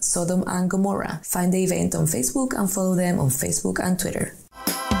 #1, Sodom and Gomorrah. Find the event on Facebook and follow them on Facebook and Twitter.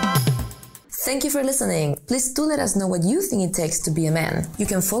 Thank you for listening. Please do let us know what you think it takes to be a man. You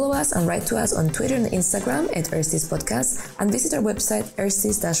can follow us and write to us on Twitter and Instagram @EarthsThisPodcast and visit our website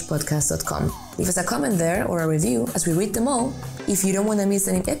earthsthis-podcast.com. Leave us a comment there or a review as we read them all. If you don't want to miss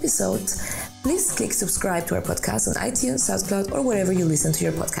any episode, please click subscribe to our podcast on iTunes, SoundCloud, or wherever you listen to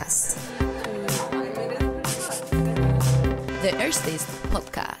your podcast. the Earthstays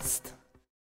podcast.